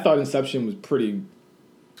 I thought Inception was pretty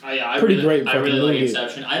great. I really like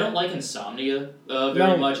Inception. I don't like Insomnia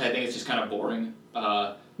very much. I think it's just kind of boring.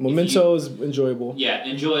 Memento is enjoyable. Yeah,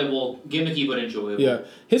 enjoyable, gimmicky but enjoyable. Yeah,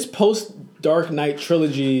 his post-Dark Knight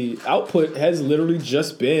trilogy output has literally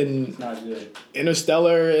just been not good.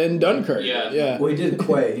 Interstellar and Dunkirk. Yeah. Well, he did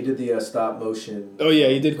Quay. He did the stop motion. Oh yeah,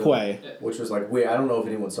 he did Quay, which was like weird. I don't know if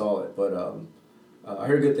anyone saw it, but I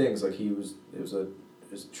heard good things. Like it was a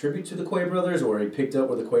tribute to the Quay brothers, or he picked up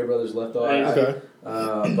where the Quay brothers left off. Okay.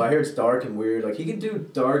 But I hear it's dark and weird. Like he can do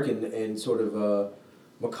dark and sort of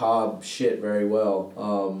macabre shit very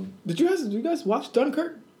well. Did you guys watch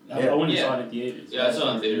Dunkirk? I went and saw it in theaters. Yeah, I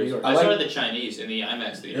saw it in theaters. I saw it at the Chinese in the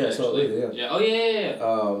IMAX theater. Yeah, I saw it. Yeah. Oh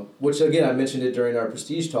yeah. Which again, I mentioned it during our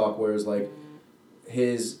Prestige talk, where it's like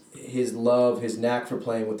his love, his knack for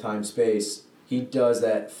playing with time space. He does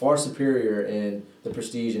that far superior in the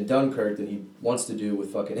Prestige and Dunkirk than he wants to do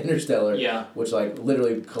with fucking Interstellar. Yeah. Which like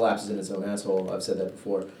literally collapses in its own asshole. I've said that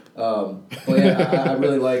before. But yeah, I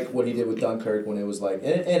really like what he did with Dunkirk when it was like,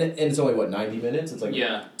 and it's only 90 minutes. It's like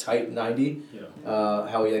tight 90. Yeah.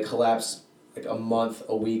 How he like collapsed like a month,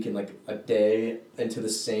 a week, and like a day into the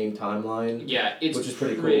same timeline. Yeah, which is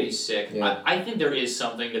pretty cool. Sick. Yeah. I think there is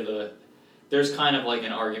something to there's kind of like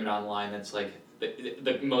an argument online that's like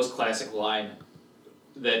the most classic line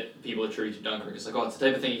that people attribute to Dunkirk is like, oh, it's the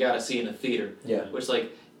type of thing you gotta see in a theater. Yeah. Which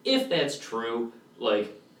like, if that's true,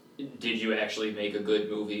 like, did you actually make a good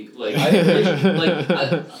movie? Like,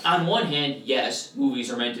 on one hand, yes,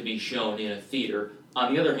 movies are meant to be shown in a theater.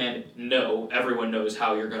 On the other hand, no, everyone knows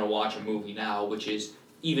how you're going to watch a movie now, which is,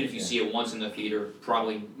 even if you see it once in the theater,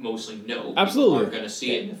 probably mostly no. Absolutely. People aren't going to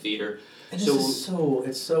see it in the theater. And it's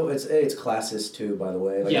classist too, by the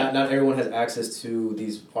way. Like not everyone has access to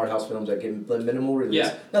these art house films that get minimal release.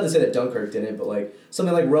 Yeah. Not to say that Dunkirk didn't, but like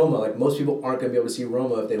something like Roma, like most people aren't going to be able to see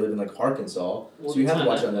Roma if they live in like Arkansas. Well, so you have to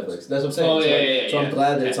watch it on Netflix. That's what I'm saying. So I'm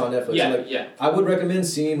glad that it's on Netflix. Yeah, I would recommend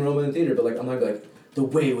seeing Roma in theater, but like I'm not like the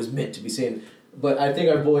way it was meant to be seen. But I think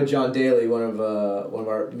our boy John Daly, one of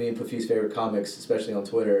our me and Puffy's favorite comics, especially on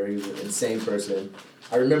Twitter, he was an insane person.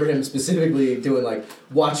 I remember him specifically doing like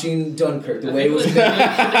watching Dunkirk the way it was. And it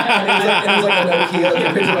was like a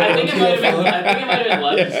Nokia picture. I think it might have been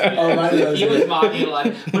Levis. He was mocking a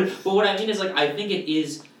lot. But what I mean is like I think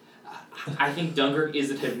Dunkirk is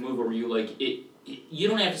the type of movie where you like it. You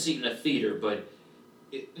don't have to see it in a theater, but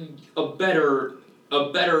a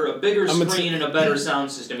bigger screen and a better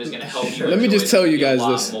sound system is going to help you. Let me just tell you guys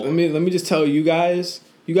this. Let me just tell you guys.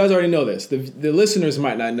 You guys already know this. The listeners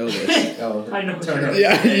might not know this. I know.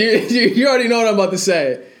 Yeah, you already know what I'm about to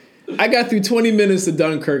say. I got through 20 minutes of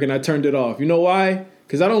Dunkirk and I turned it off. You know why?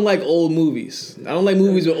 Because I don't like old movies. I don't like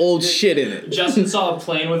movies with old shit in it. Justin saw a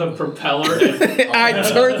plane with a propeller. I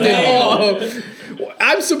turned it off.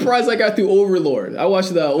 I'm surprised I got through Overlord. I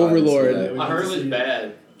watched the Overlord. I heard it was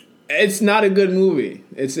bad. It's not a good movie.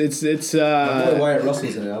 It's my boy Wyatt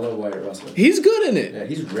Russell's in it. I love Wyatt Russell. He's good in it. Yeah,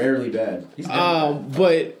 he's rarely bad. He's bad.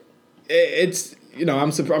 But it's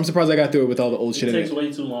I'm surprised I got through it with all the old shit in it. It takes way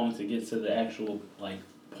too long to get to the actual like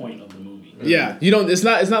point of the movie. Yeah, you don't. It's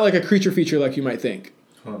not like a creature feature like you might think.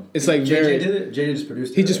 Huh. It's like JJ did it. JJ just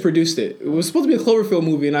produced it. He just produced it. It was supposed to be a Cloverfield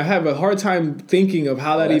movie, and I have a hard time thinking of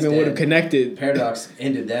how that even would have connected. Paradox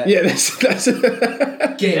ended that. Yeah, that's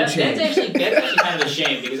game change. That's actually kind of a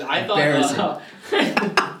shame because I thought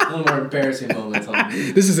one of our embarrassing moments.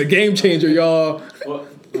 This is a game changer, y'all.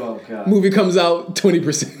 Oh god. Movie comes out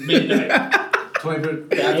 20%. Midnight.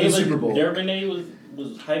 20% after the Super Bowl. Duvernay was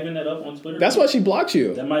was hyping that up on Twitter. That's why she blocked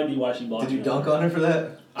you. That might be why she blocked Did you me. dunk on her for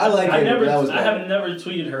that? I That have never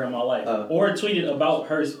tweeted her in my life or tweeted about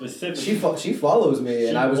her specifically. She follows me,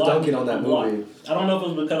 and I was dunking on that movie. I don't know if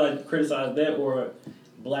it was because I criticized that or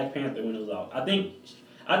Black Panther when it was out. I think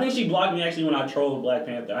she blocked me actually when I trolled Black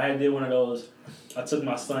Panther. I did one of those. I took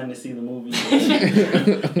my son to see the movie,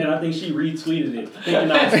 and I think she retweeted it,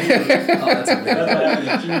 thinking I was serious. That's what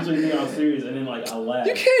happened. She retweeted me on serious, and then I laughed.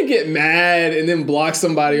 You can't get mad and then block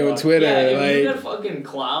somebody on Twitter. You got fucking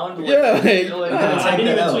clowned. I didn't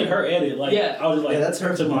even tweet her edit. I was just that's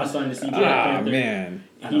her. I took my son to see Black Panther. Man.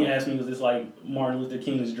 And he asked me, was this like Martin Luther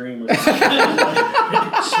King's dream or something?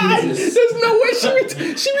 Jesus. There's no way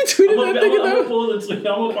she retweeted that thing. I'm gonna pull the tweet. I'm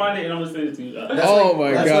gonna find it and I'm gonna send it to you. My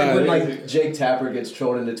That's God. like when Jake Tapper gets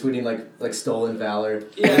trolled into tweeting like stolen valor.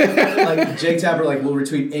 Yeah. Jake Tapper will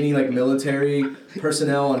retweet any military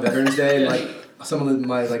personnel on Veterans Day, and some of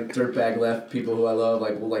my dirtbag left people who I love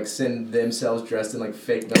will send themselves dressed in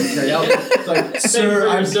fake military outfits. Sir,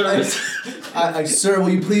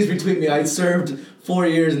 will you please retweet me? I served 4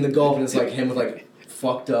 years in the Gulf, and it's him with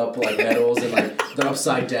fucked up medals and they're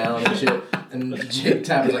upside down and shit. And Jake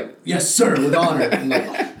Tapper's yes sir, with honor. And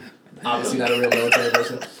obviously not a real military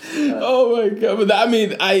person. Oh my God! But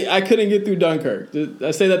I couldn't get through Dunkirk.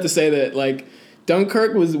 I say that to say that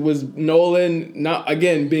Dunkirk was Nolan not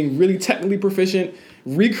again being really technically proficient,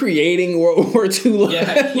 recreating World War II.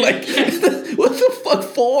 What the fuck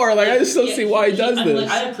for? I just don't see why he does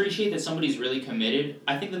this. I appreciate that somebody's really committed.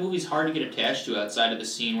 I think the movie's hard to get attached to outside of the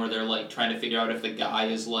scene where they're trying to figure out if the guy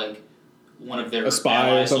is one of their a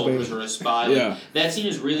spy or something, soldiers or a spy. Yeah, that scene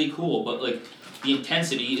is really cool, but the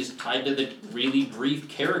intensity is tied to the really brief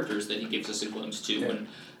characters that he gives us a glimpse to. Yeah. And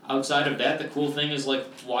outside of that, the cool thing is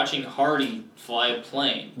watching Hardy fly a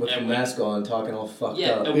plane with the mask on, talking all fucked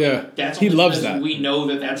up. That's he loves that. We know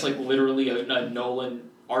that's literally a Nolan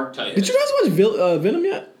archetype. Did you guys watch Venom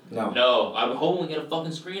yet? No, I'm hoping we get a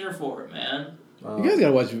fucking screener for it, man. You guys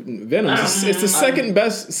gotta watch Venom. It's the second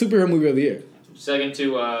best superhero movie of the year. Second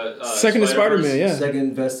to second to Spider-Man, yeah.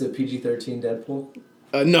 Second best to PG-13 Deadpool.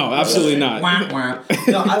 No, absolutely not.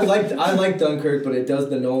 No, I like Dunkirk, but it does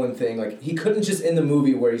the Nolan thing. He couldn't just end the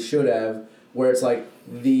movie where he should have, where it's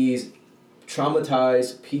these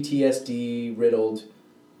traumatized, PTSD-riddled,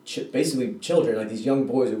 basically children, these young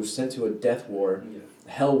boys who were sent to a death war,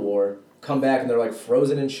 hell war, come back and they're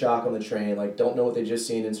frozen in shock on the train, don't know what they just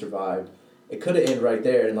seen and survived. It could have ended right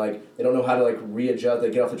there, and they don't know how to readjust.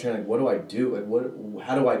 They get off the train, what do I do?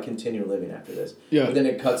 How do I continue living after this? Yeah. But then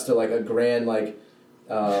it cuts to a grand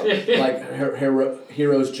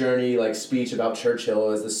hero's journey speech about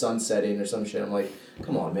Churchill as the sun setting or some shit. I'm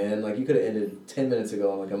come on, man! You could have ended 10 minutes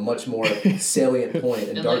ago on a much more salient point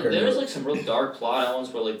and darker. There was some real dark plot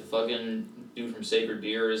elements where the fucking dude from Sacred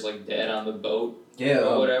Deer is dead on the boat.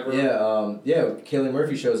 Or whatever. Cillian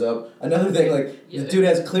Murphy shows up. Another thing, the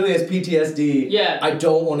dude clearly has PTSD. Yeah. I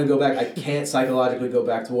don't want to go back. I can't psychologically go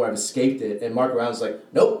back to war. I've escaped it. And Mark Rylance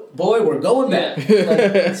nope, boy, we're going back.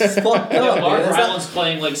 It's fucked up. Mark Rylance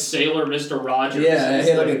playing Sailor Mr. Rogers. Yeah,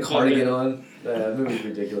 he had a cardigan on. The movie's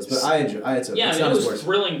ridiculous, but I enjoy. It was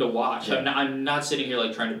thrilling to watch. Yeah. I'm not sitting here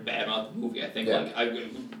trying to badmouth the movie. I think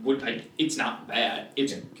it's not bad.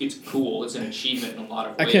 It's cool. It's an achievement in a lot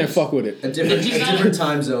of ways. I can't fuck with it. A different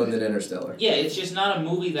time zone than Interstellar. Yeah, it's just not a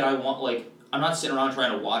movie that I want. I'm not sitting around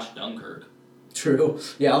trying to watch Dunkirk. True.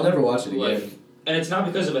 Yeah, I'll never watch it again. And it's not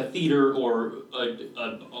because of a theater or a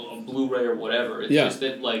Blu-ray or whatever. It's just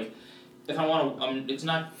that if I want to, it's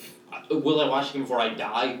not. Will I watch it before I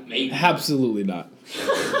die? Maybe. Absolutely not.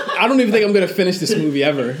 I don't even think I'm gonna finish this movie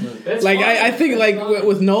ever. I think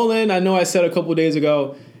with Nolan, I know I said a couple days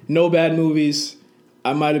ago, no bad movies.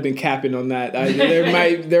 I might have been capping on that.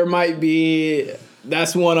 There might be.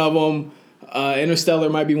 That's one of them. Interstellar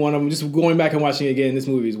might be one of them. Just going back and watching it again, this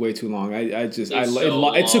movie is way too long.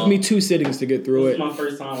 It took me 2 sittings to get through it. This is my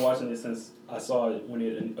first time watching it since I saw it when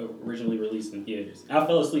it originally released in theaters. I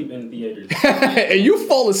fell asleep in theaters. And you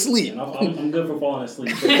fall asleep. And I'm good for falling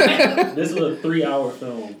asleep. This is a 3-hour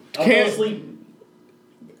film. I fell asleep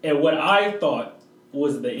at what I thought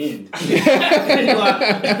was the end. Then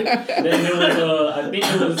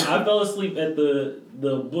there was I fell asleep at the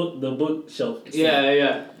bookshelf scene.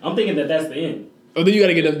 Yeah. I'm thinking that's the end. Oh, then you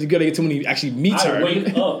gotta get to when he actually meets her. I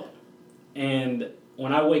wake up, and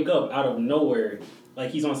when I wake up out of nowhere,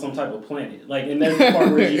 he's on some type of planet. And that's the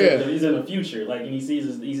part where he's in the future. And he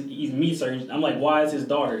sees he meets her. And I'm why is his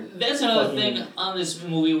daughter? That's another thing on this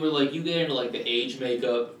movie where you get into the age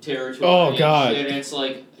makeup territory. Oh God! And it's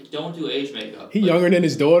don't do age makeup. He younger than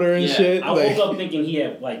his daughter and shit. I woke up thinking he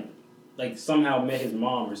had like somehow met his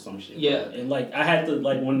mom or some shit. Yeah. Bro. And like I had to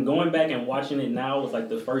like when going back and watching it now was like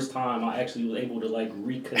the first time I actually was able to like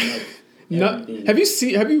reconnect. Have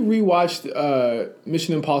you rewatched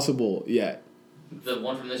Mission Impossible yet? The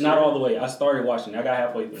one from this Not year? all the way. I started watching it. I got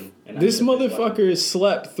halfway through. And This motherfucker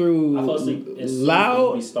slept through I fell asleep as soon as the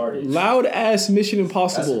movie started. loud ass Mission That's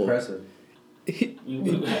Impossible. impressive.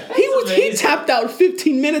 He tapped out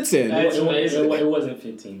 15 minutes in. That's amazing. It wasn't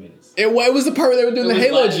 15 minutes. It was the part where they were doing the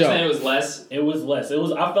Halo You're saying it jump. was less? It was less.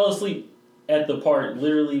 I fell asleep at the part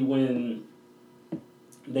literally when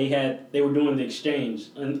they were doing the exchange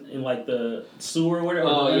in like the sewer or whatever.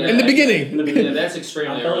 Oh, yeah. In the beginning. In the beginning. Yeah, that's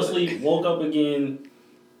extremely I fell early. asleep, woke up again.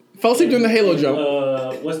 Fell asleep doing the Halo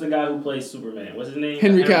jump. What's the guy who plays Superman? What's his name?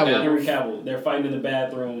 Henry Cavill. Henry Cavill. They're fighting in the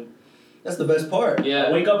bathroom. That's the best part. Yeah.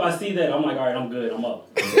 I wake up, I see that. I'm like, all right, I'm good. I'm up.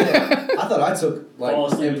 Yeah. I thought I took like Fall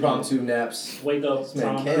asleep impromptu naps. Wake up, This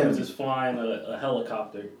man Tom can. Cruise is flying a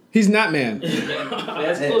helicopter. He's not man.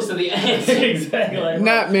 That's close to the end. Exactly. Like,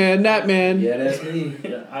 Not man. Yeah, that's me.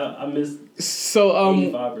 Yeah, I missed So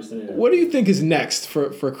 85% of that. what do you think is next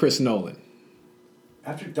for Chris Nolan?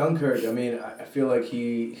 After Dunkirk, I mean, I feel like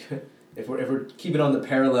he, if we're keeping on the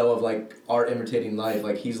parallel of like art imitating life,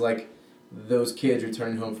 like he's like those kids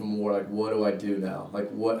returning home from war. Like, what do I do now? Like,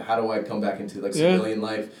 how do I come back into like civilian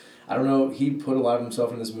life? I don't know. He put a lot of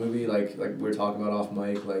himself in this movie. Like we were talking about off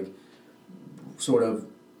mic, like sort of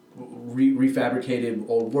refabricated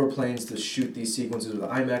old warplanes to shoot these sequences with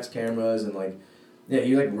IMAX cameras and like, yeah,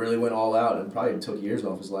 he like really went all out and probably took years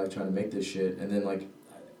off his life trying to make this shit. And then like,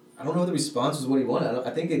 I don't know if the response was what he wanted.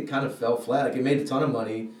 I think it kind of fell flat. Like it made a ton of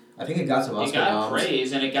money. I think it got some Oscar It got noms.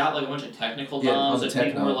 praise and it got like a bunch of technical Yeah, noms on the and tech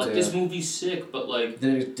people were noms, like, "This movie's sick," but like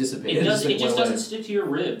Then it dissipated. it just doesn't stick to your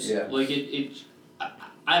ribs. Yeah. Like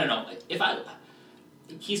I don't know.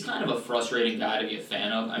 He's kind of a frustrating guy to be a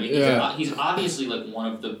fan of. I mean, he's obviously like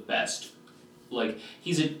one of the best. Like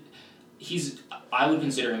I would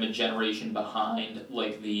consider him a generation behind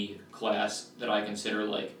like the class that I consider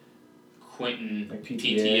like Quentin, Like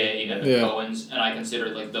PTA, and the Coens, and I consider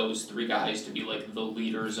like those three guys to be like the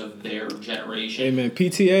leaders of their generation. Hey man,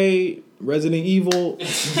 PTA, Resident Evil,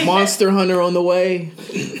 Monster Hunter on the way.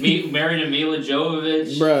 Married to Mila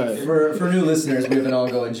Jovovich. Bruh. For new listeners, we have an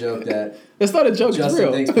ongoing joke that That's not a joke, it's Justin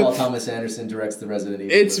real. thinks Paul Thomas Anderson directs the Resident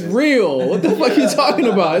Evil. It's movies. real. What the fuck are you talking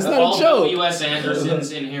about? It's not All a joke. W.S.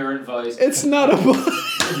 Anderson's Inherent Vice. It's not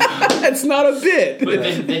a it's not a bit. But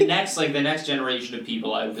the next generation of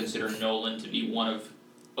people, I would consider Nolan to be one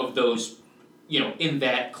of those, in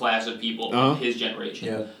that class of people of his generation.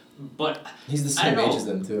 Yeah. But He's the same age as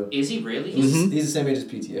them too. is he really? He's the same age as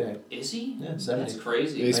PTA. Is he? Yeah, 70. That's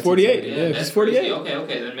crazy. He's 48. Yeah, Yeah, that's he's 48. crazy.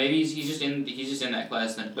 Okay. Then maybe he's just in that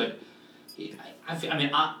class then. But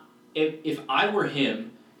if I were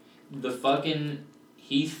him, the fucking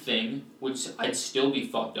Heath thing I'd still be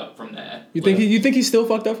fucked up from that. You think he's still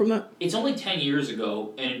fucked up from that? It's only 10 years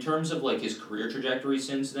ago, and in terms of like his career trajectory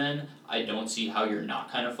since then, I don't see how you're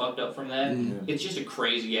not kind of fucked up from that. Mm. It's just a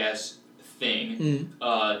crazy ass thing.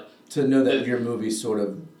 To know that your movie sort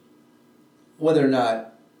of, whether or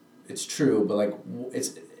not it's true, but like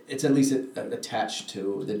it's at least attached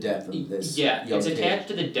to the death of this. Yeah, young it's kid. attached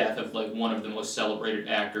to the death of like one of the most celebrated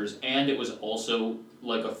actors, and it was also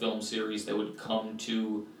like a film series that would come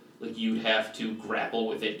to like you'd have to grapple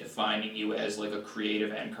with it defining you as like a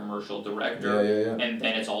creative and commercial director. Yeah. And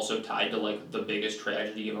then it's also tied to like the biggest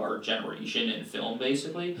tragedy of our generation in film,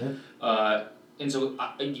 basically. Yeah. And so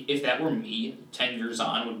if that were me, 10 years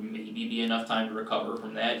on would maybe be enough time to recover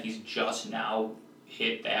from that. He's just now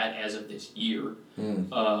hit that as of this year.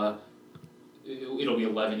 It'll be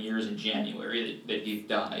 11 years in January that he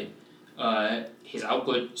died. His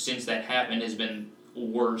output since that happened has been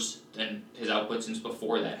worse than his output since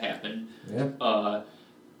before that happened. Yeah.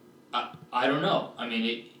 I don't know. I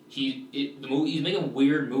mean, the movie, he's making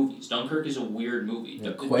weird movies. Dunkirk is a weird movie.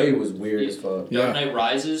 Yeah, Quay was weird as fuck. Dark Knight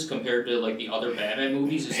Rises compared to like the other Batman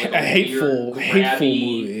movies is like a hateful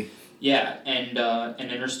movie. Yeah, and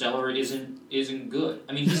Interstellar isn't good.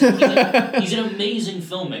 I mean, he's an amazing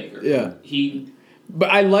filmmaker. Yeah. But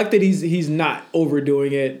I like that he's not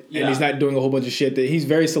overdoing it, and he's not doing a whole bunch of shit. That he's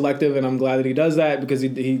very selective, and I'm glad that he does that because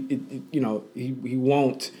he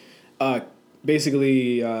won't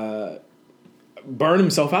basically burn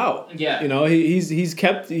himself out. Yeah.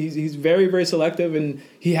 He's very, very selective, and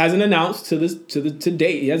he hasn't announced to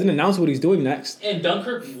date. He hasn't announced what he's doing next. And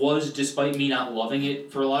Dunkirk was, despite me not loving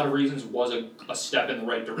it for a lot of reasons, was a step in the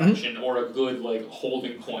right direction or a good like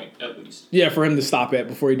holding point at least. Yeah, for him to stop it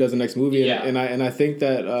before he does the next movie. Yeah. And I think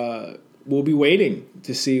that we'll be waiting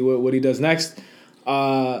to see what he does next.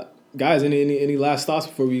 guys, any last thoughts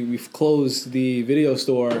before we close the video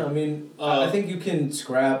store? I mean, I think you can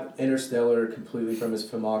scrap Interstellar completely from his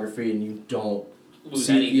filmography, and you don't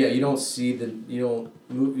see. Yeah, you don't see the needle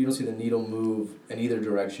move in either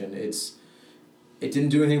direction. It didn't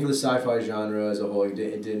do anything for the sci-fi genre as a whole. It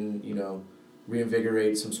didn't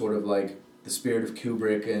reinvigorate some sort of like the spirit of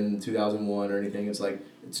Kubrick in 2001 or anything. It's like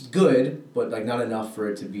it's good, but like not enough for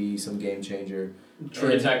it to be some game changer.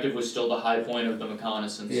 True Detective was still the high point of the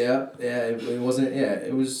reconnaissance. Yeah, it wasn't. Yeah,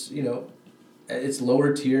 it was. It's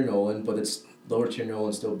lower tier Nolan, but it's lower tier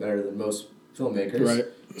Nolan still better than most filmmakers. Right.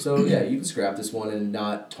 So yeah, you can scrap this one and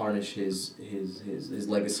not tarnish his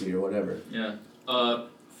legacy or whatever. Yeah.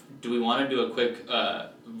 Do we want to do a quick,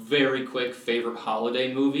 very quick favorite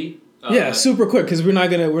holiday movie? Yeah, super quick because we're not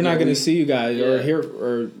gonna see you guys or hear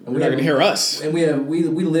or we're not gonna hear us. And we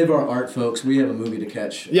live our art, folks. We have a movie to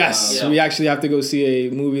catch. Yes, we actually have to go see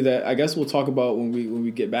a movie that I guess we'll talk about when we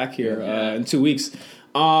get back here in 2 weeks.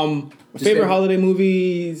 Favorite holiday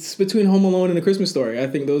movies between Home Alone and A Christmas Story. I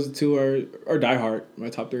think those two are Die Hard, my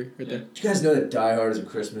top 3 right there. Do you guys know that Die Hard is a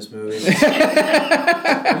Christmas movie?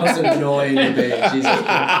 The most annoying debate. Jesus.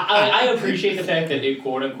 I appreciate the fact that it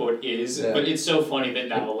quote unquote is, but it's so funny that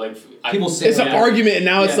now like people say it's an argument and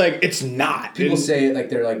now it's like it's not. People say it like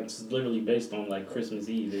they're like it's literally based on like Christmas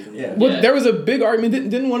Eve. Isn't it? Yeah. Well, there was a big argument.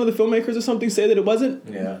 Didn't one of the filmmakers or something say that it wasn't?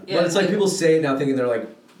 Yeah. But it's like people say it now thinking they're like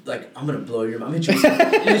I'm gonna blow your mind. I'm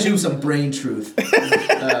gonna hit you with some brain truth.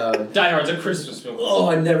 Die Hard's a Christmas movie. Oh,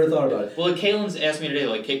 I never thought about it. Well, Caitlin's asked me today,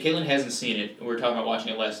 like, Caitlin hasn't seen it. We were talking about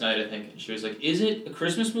watching it last night, I think. And she was like, is it a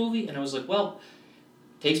Christmas movie? And I was like, well,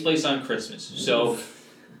 it takes place on Christmas. So,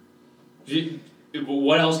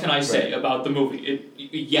 what else can I say about the movie?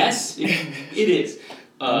 Yes, it is.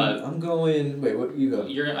 I'm going... Wait, what you go?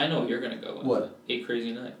 I know you're going to go. What? 8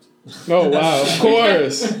 Crazy Nights. Oh, wow, of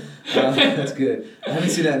course. That's good. I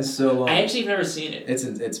haven't seen that in so long. I actually have never seen it.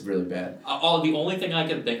 It's really bad. The only thing I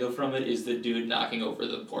can think of from it is the dude knocking over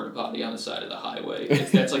the porta potty on the side of the highway.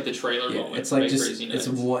 That's like the trailer moment. It's like just Crazy Nights.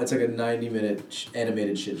 it's like a 90-minute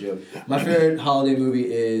animated shit joke. My favorite holiday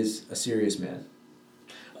movie is A Serious Man.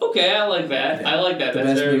 Okay, I like that. Yeah. I like that. The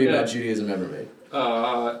That's best very movie good. about Judaism ever made.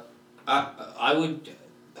 I would.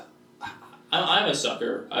 I'm a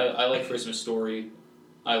sucker. I like Christmas Story.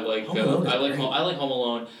 I like Home Alone I like Home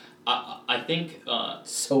Alone. I think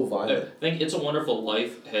so violent. I think It's a Wonderful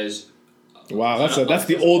Life has. Wow, that's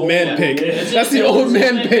the old man pick. That's the old old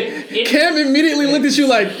man pick. Cam immediately looked at you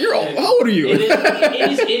like, "You're old. How old are you?"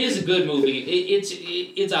 It is a good movie.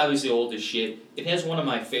 It's obviously old as shit. It has one of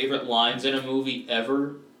my favorite lines in a movie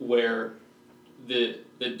ever, where the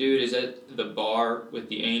dude is at the bar with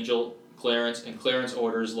the angel Clarence, and Clarence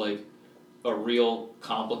orders like a real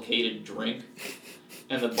complicated drink,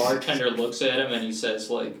 and the bartender looks at him and he says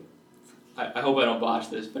like, I hope I don't botch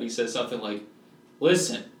this, but he says something like,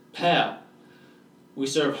 "Listen, pal, we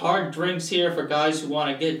serve hard drinks here for guys who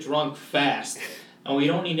want to get drunk fast, and we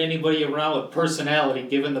don't need anybody around with personality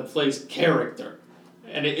giving the place character."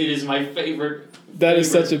 And it is my favorite. That is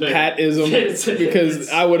such a Pat-ism because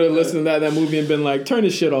I would have listened to that movie and been like, "Turn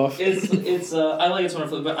this shit off." It's I like It's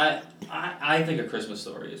Wonderful, but I think A Christmas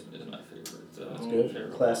Story is my favorite. That's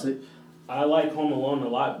good. Classic. I like Home Alone a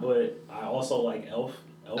lot, but I also like Elf.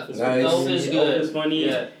 Elf is nice. Elf is good. Elf is funny.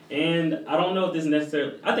 Yeah. And I don't know if this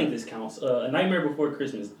necessarily... I think this counts. A Nightmare Before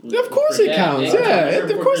Christmas. Of course it counts. Yeah,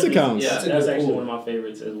 of course it counts. Yeah. That's actually one of my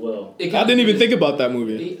favorites as well. I didn't even think about that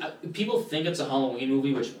movie. People think it's a Halloween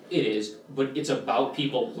movie, which it is, but it's about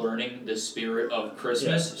people learning the spirit of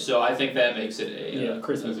Christmas. Yeah. So I think that makes it a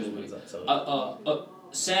Christmas movie.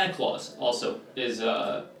 Santa Claus also is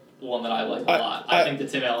one that I like a lot. I think the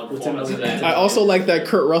Tim Allen performance is I also like that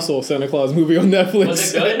Kurt Russell Santa Claus movie on Netflix.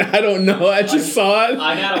 Was it good? I don't know. I just saw it.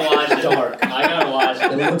 I gotta watch it. I gotta watch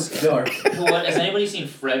it. It looks dark. Has anybody seen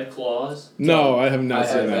Fred Claus? No, I have not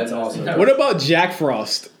seen that. That's awesome. What about Jack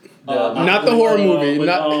Frost? Not the horror movie.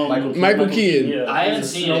 Not Michael Keaton. Yeah, I haven't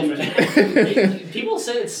seen it. People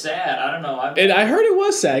say it's sad. I don't know. And I heard it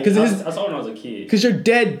was sad because I saw it when I was a kid. Because your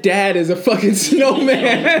dead dad is a fucking snowman.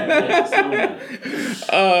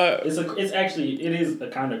 It is a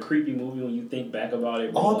kind of creepy movie when you think back about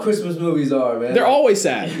it. All Christmas movies are, man. They're always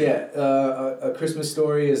sad. Yeah, A Christmas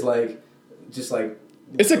Story is just like.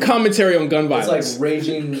 It's a commentary on gun violence. It's like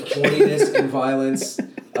raging horniness and violence.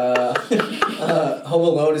 Home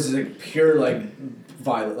Alone is like pure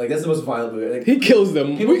violent. Like that's the most violent movie. Like, he kills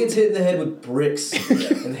them. People gets hit in the head with bricks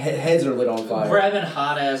and heads are lit on fire. Grabbing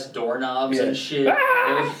hot ass doorknobs and shit.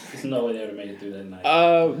 There's no way they would have made it through that night.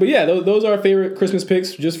 But yeah, those are our favorite Christmas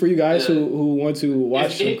picks, just for you guys who want to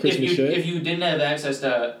watch some Christmas shit. If you didn't have access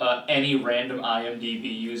to any random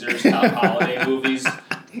IMDb user's top holiday movies,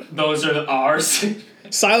 Those are ours.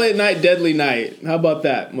 Silent Night, Deadly Night. How about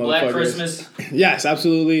that, motherfuckers? Black Christmas. Yes,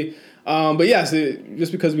 absolutely. But yes,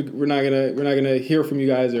 just because we're not gonna hear from you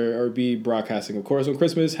guys or be broadcasting, of course, on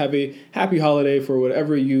Christmas, have a happy holiday for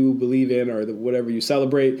whatever you believe in or whatever you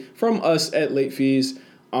celebrate. From us at Late Fees.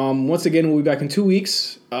 Once again, we'll be back in 2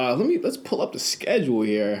 weeks. Let's pull up the schedule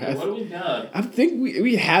here. Yeah, what do we got? I think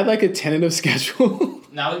we had like a tentative schedule.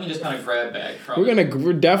 Now we can just kind of grab bag from.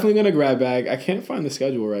 We're definitely gonna grab bag. I can't find the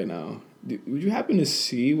schedule right now. Would you happen to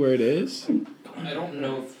see where it is? I don't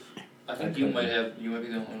know. I think you might be the only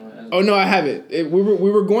one. That has Oh no, I have it. We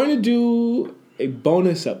were going to do a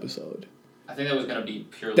bonus episode. I think that was gonna be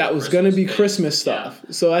purely. That was going to be Christmas stuff.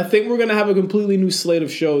 Yeah. So I think we're going to have a completely new slate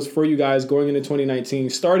of shows for you guys going into 2019,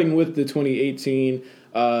 starting with the 2018,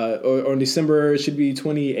 or in December, it should be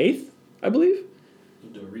 28th, I believe.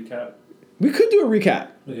 Do a recap. We could do a recap.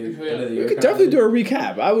 We could definitely do a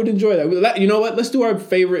recap. I would enjoy that. You know what? Let's do our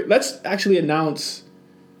favorite. Let's actually announce.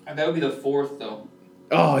 That would be the 4th, though.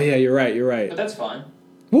 Oh, yeah, you're right. But that's fine.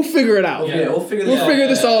 We'll figure it out. Yeah, we'll figure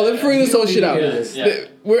this out. Let's figure this whole shit out.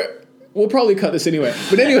 We'll probably cut this anyway.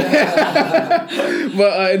 But anyway.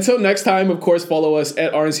 But until next time, of course, follow us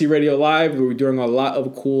at RNC Radio Live. We're doing a lot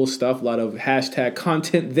of cool stuff, a lot of hashtag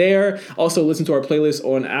content there. Also, listen to our playlist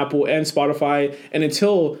on Apple and Spotify. And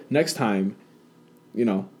until next time,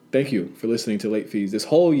 thank you for listening to Late Fees this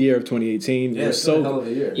whole year of 2018. Yeah, it's a hell of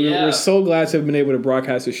a year. We're so glad to have been able to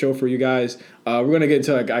broadcast the show for you guys. We're going to get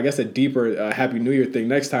into, I guess, a deeper Happy New Year thing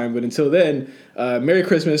next time. But until then, Merry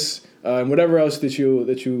Christmas and whatever else that you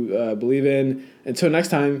believe in. Until next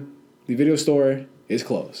time, the video store is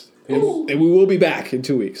closed. And we will be back in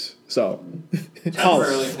 2 weeks. So,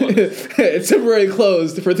 temporarily closed. It's temporarily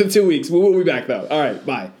closed for the 2 weeks. We will be back, though. All right,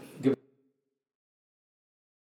 bye.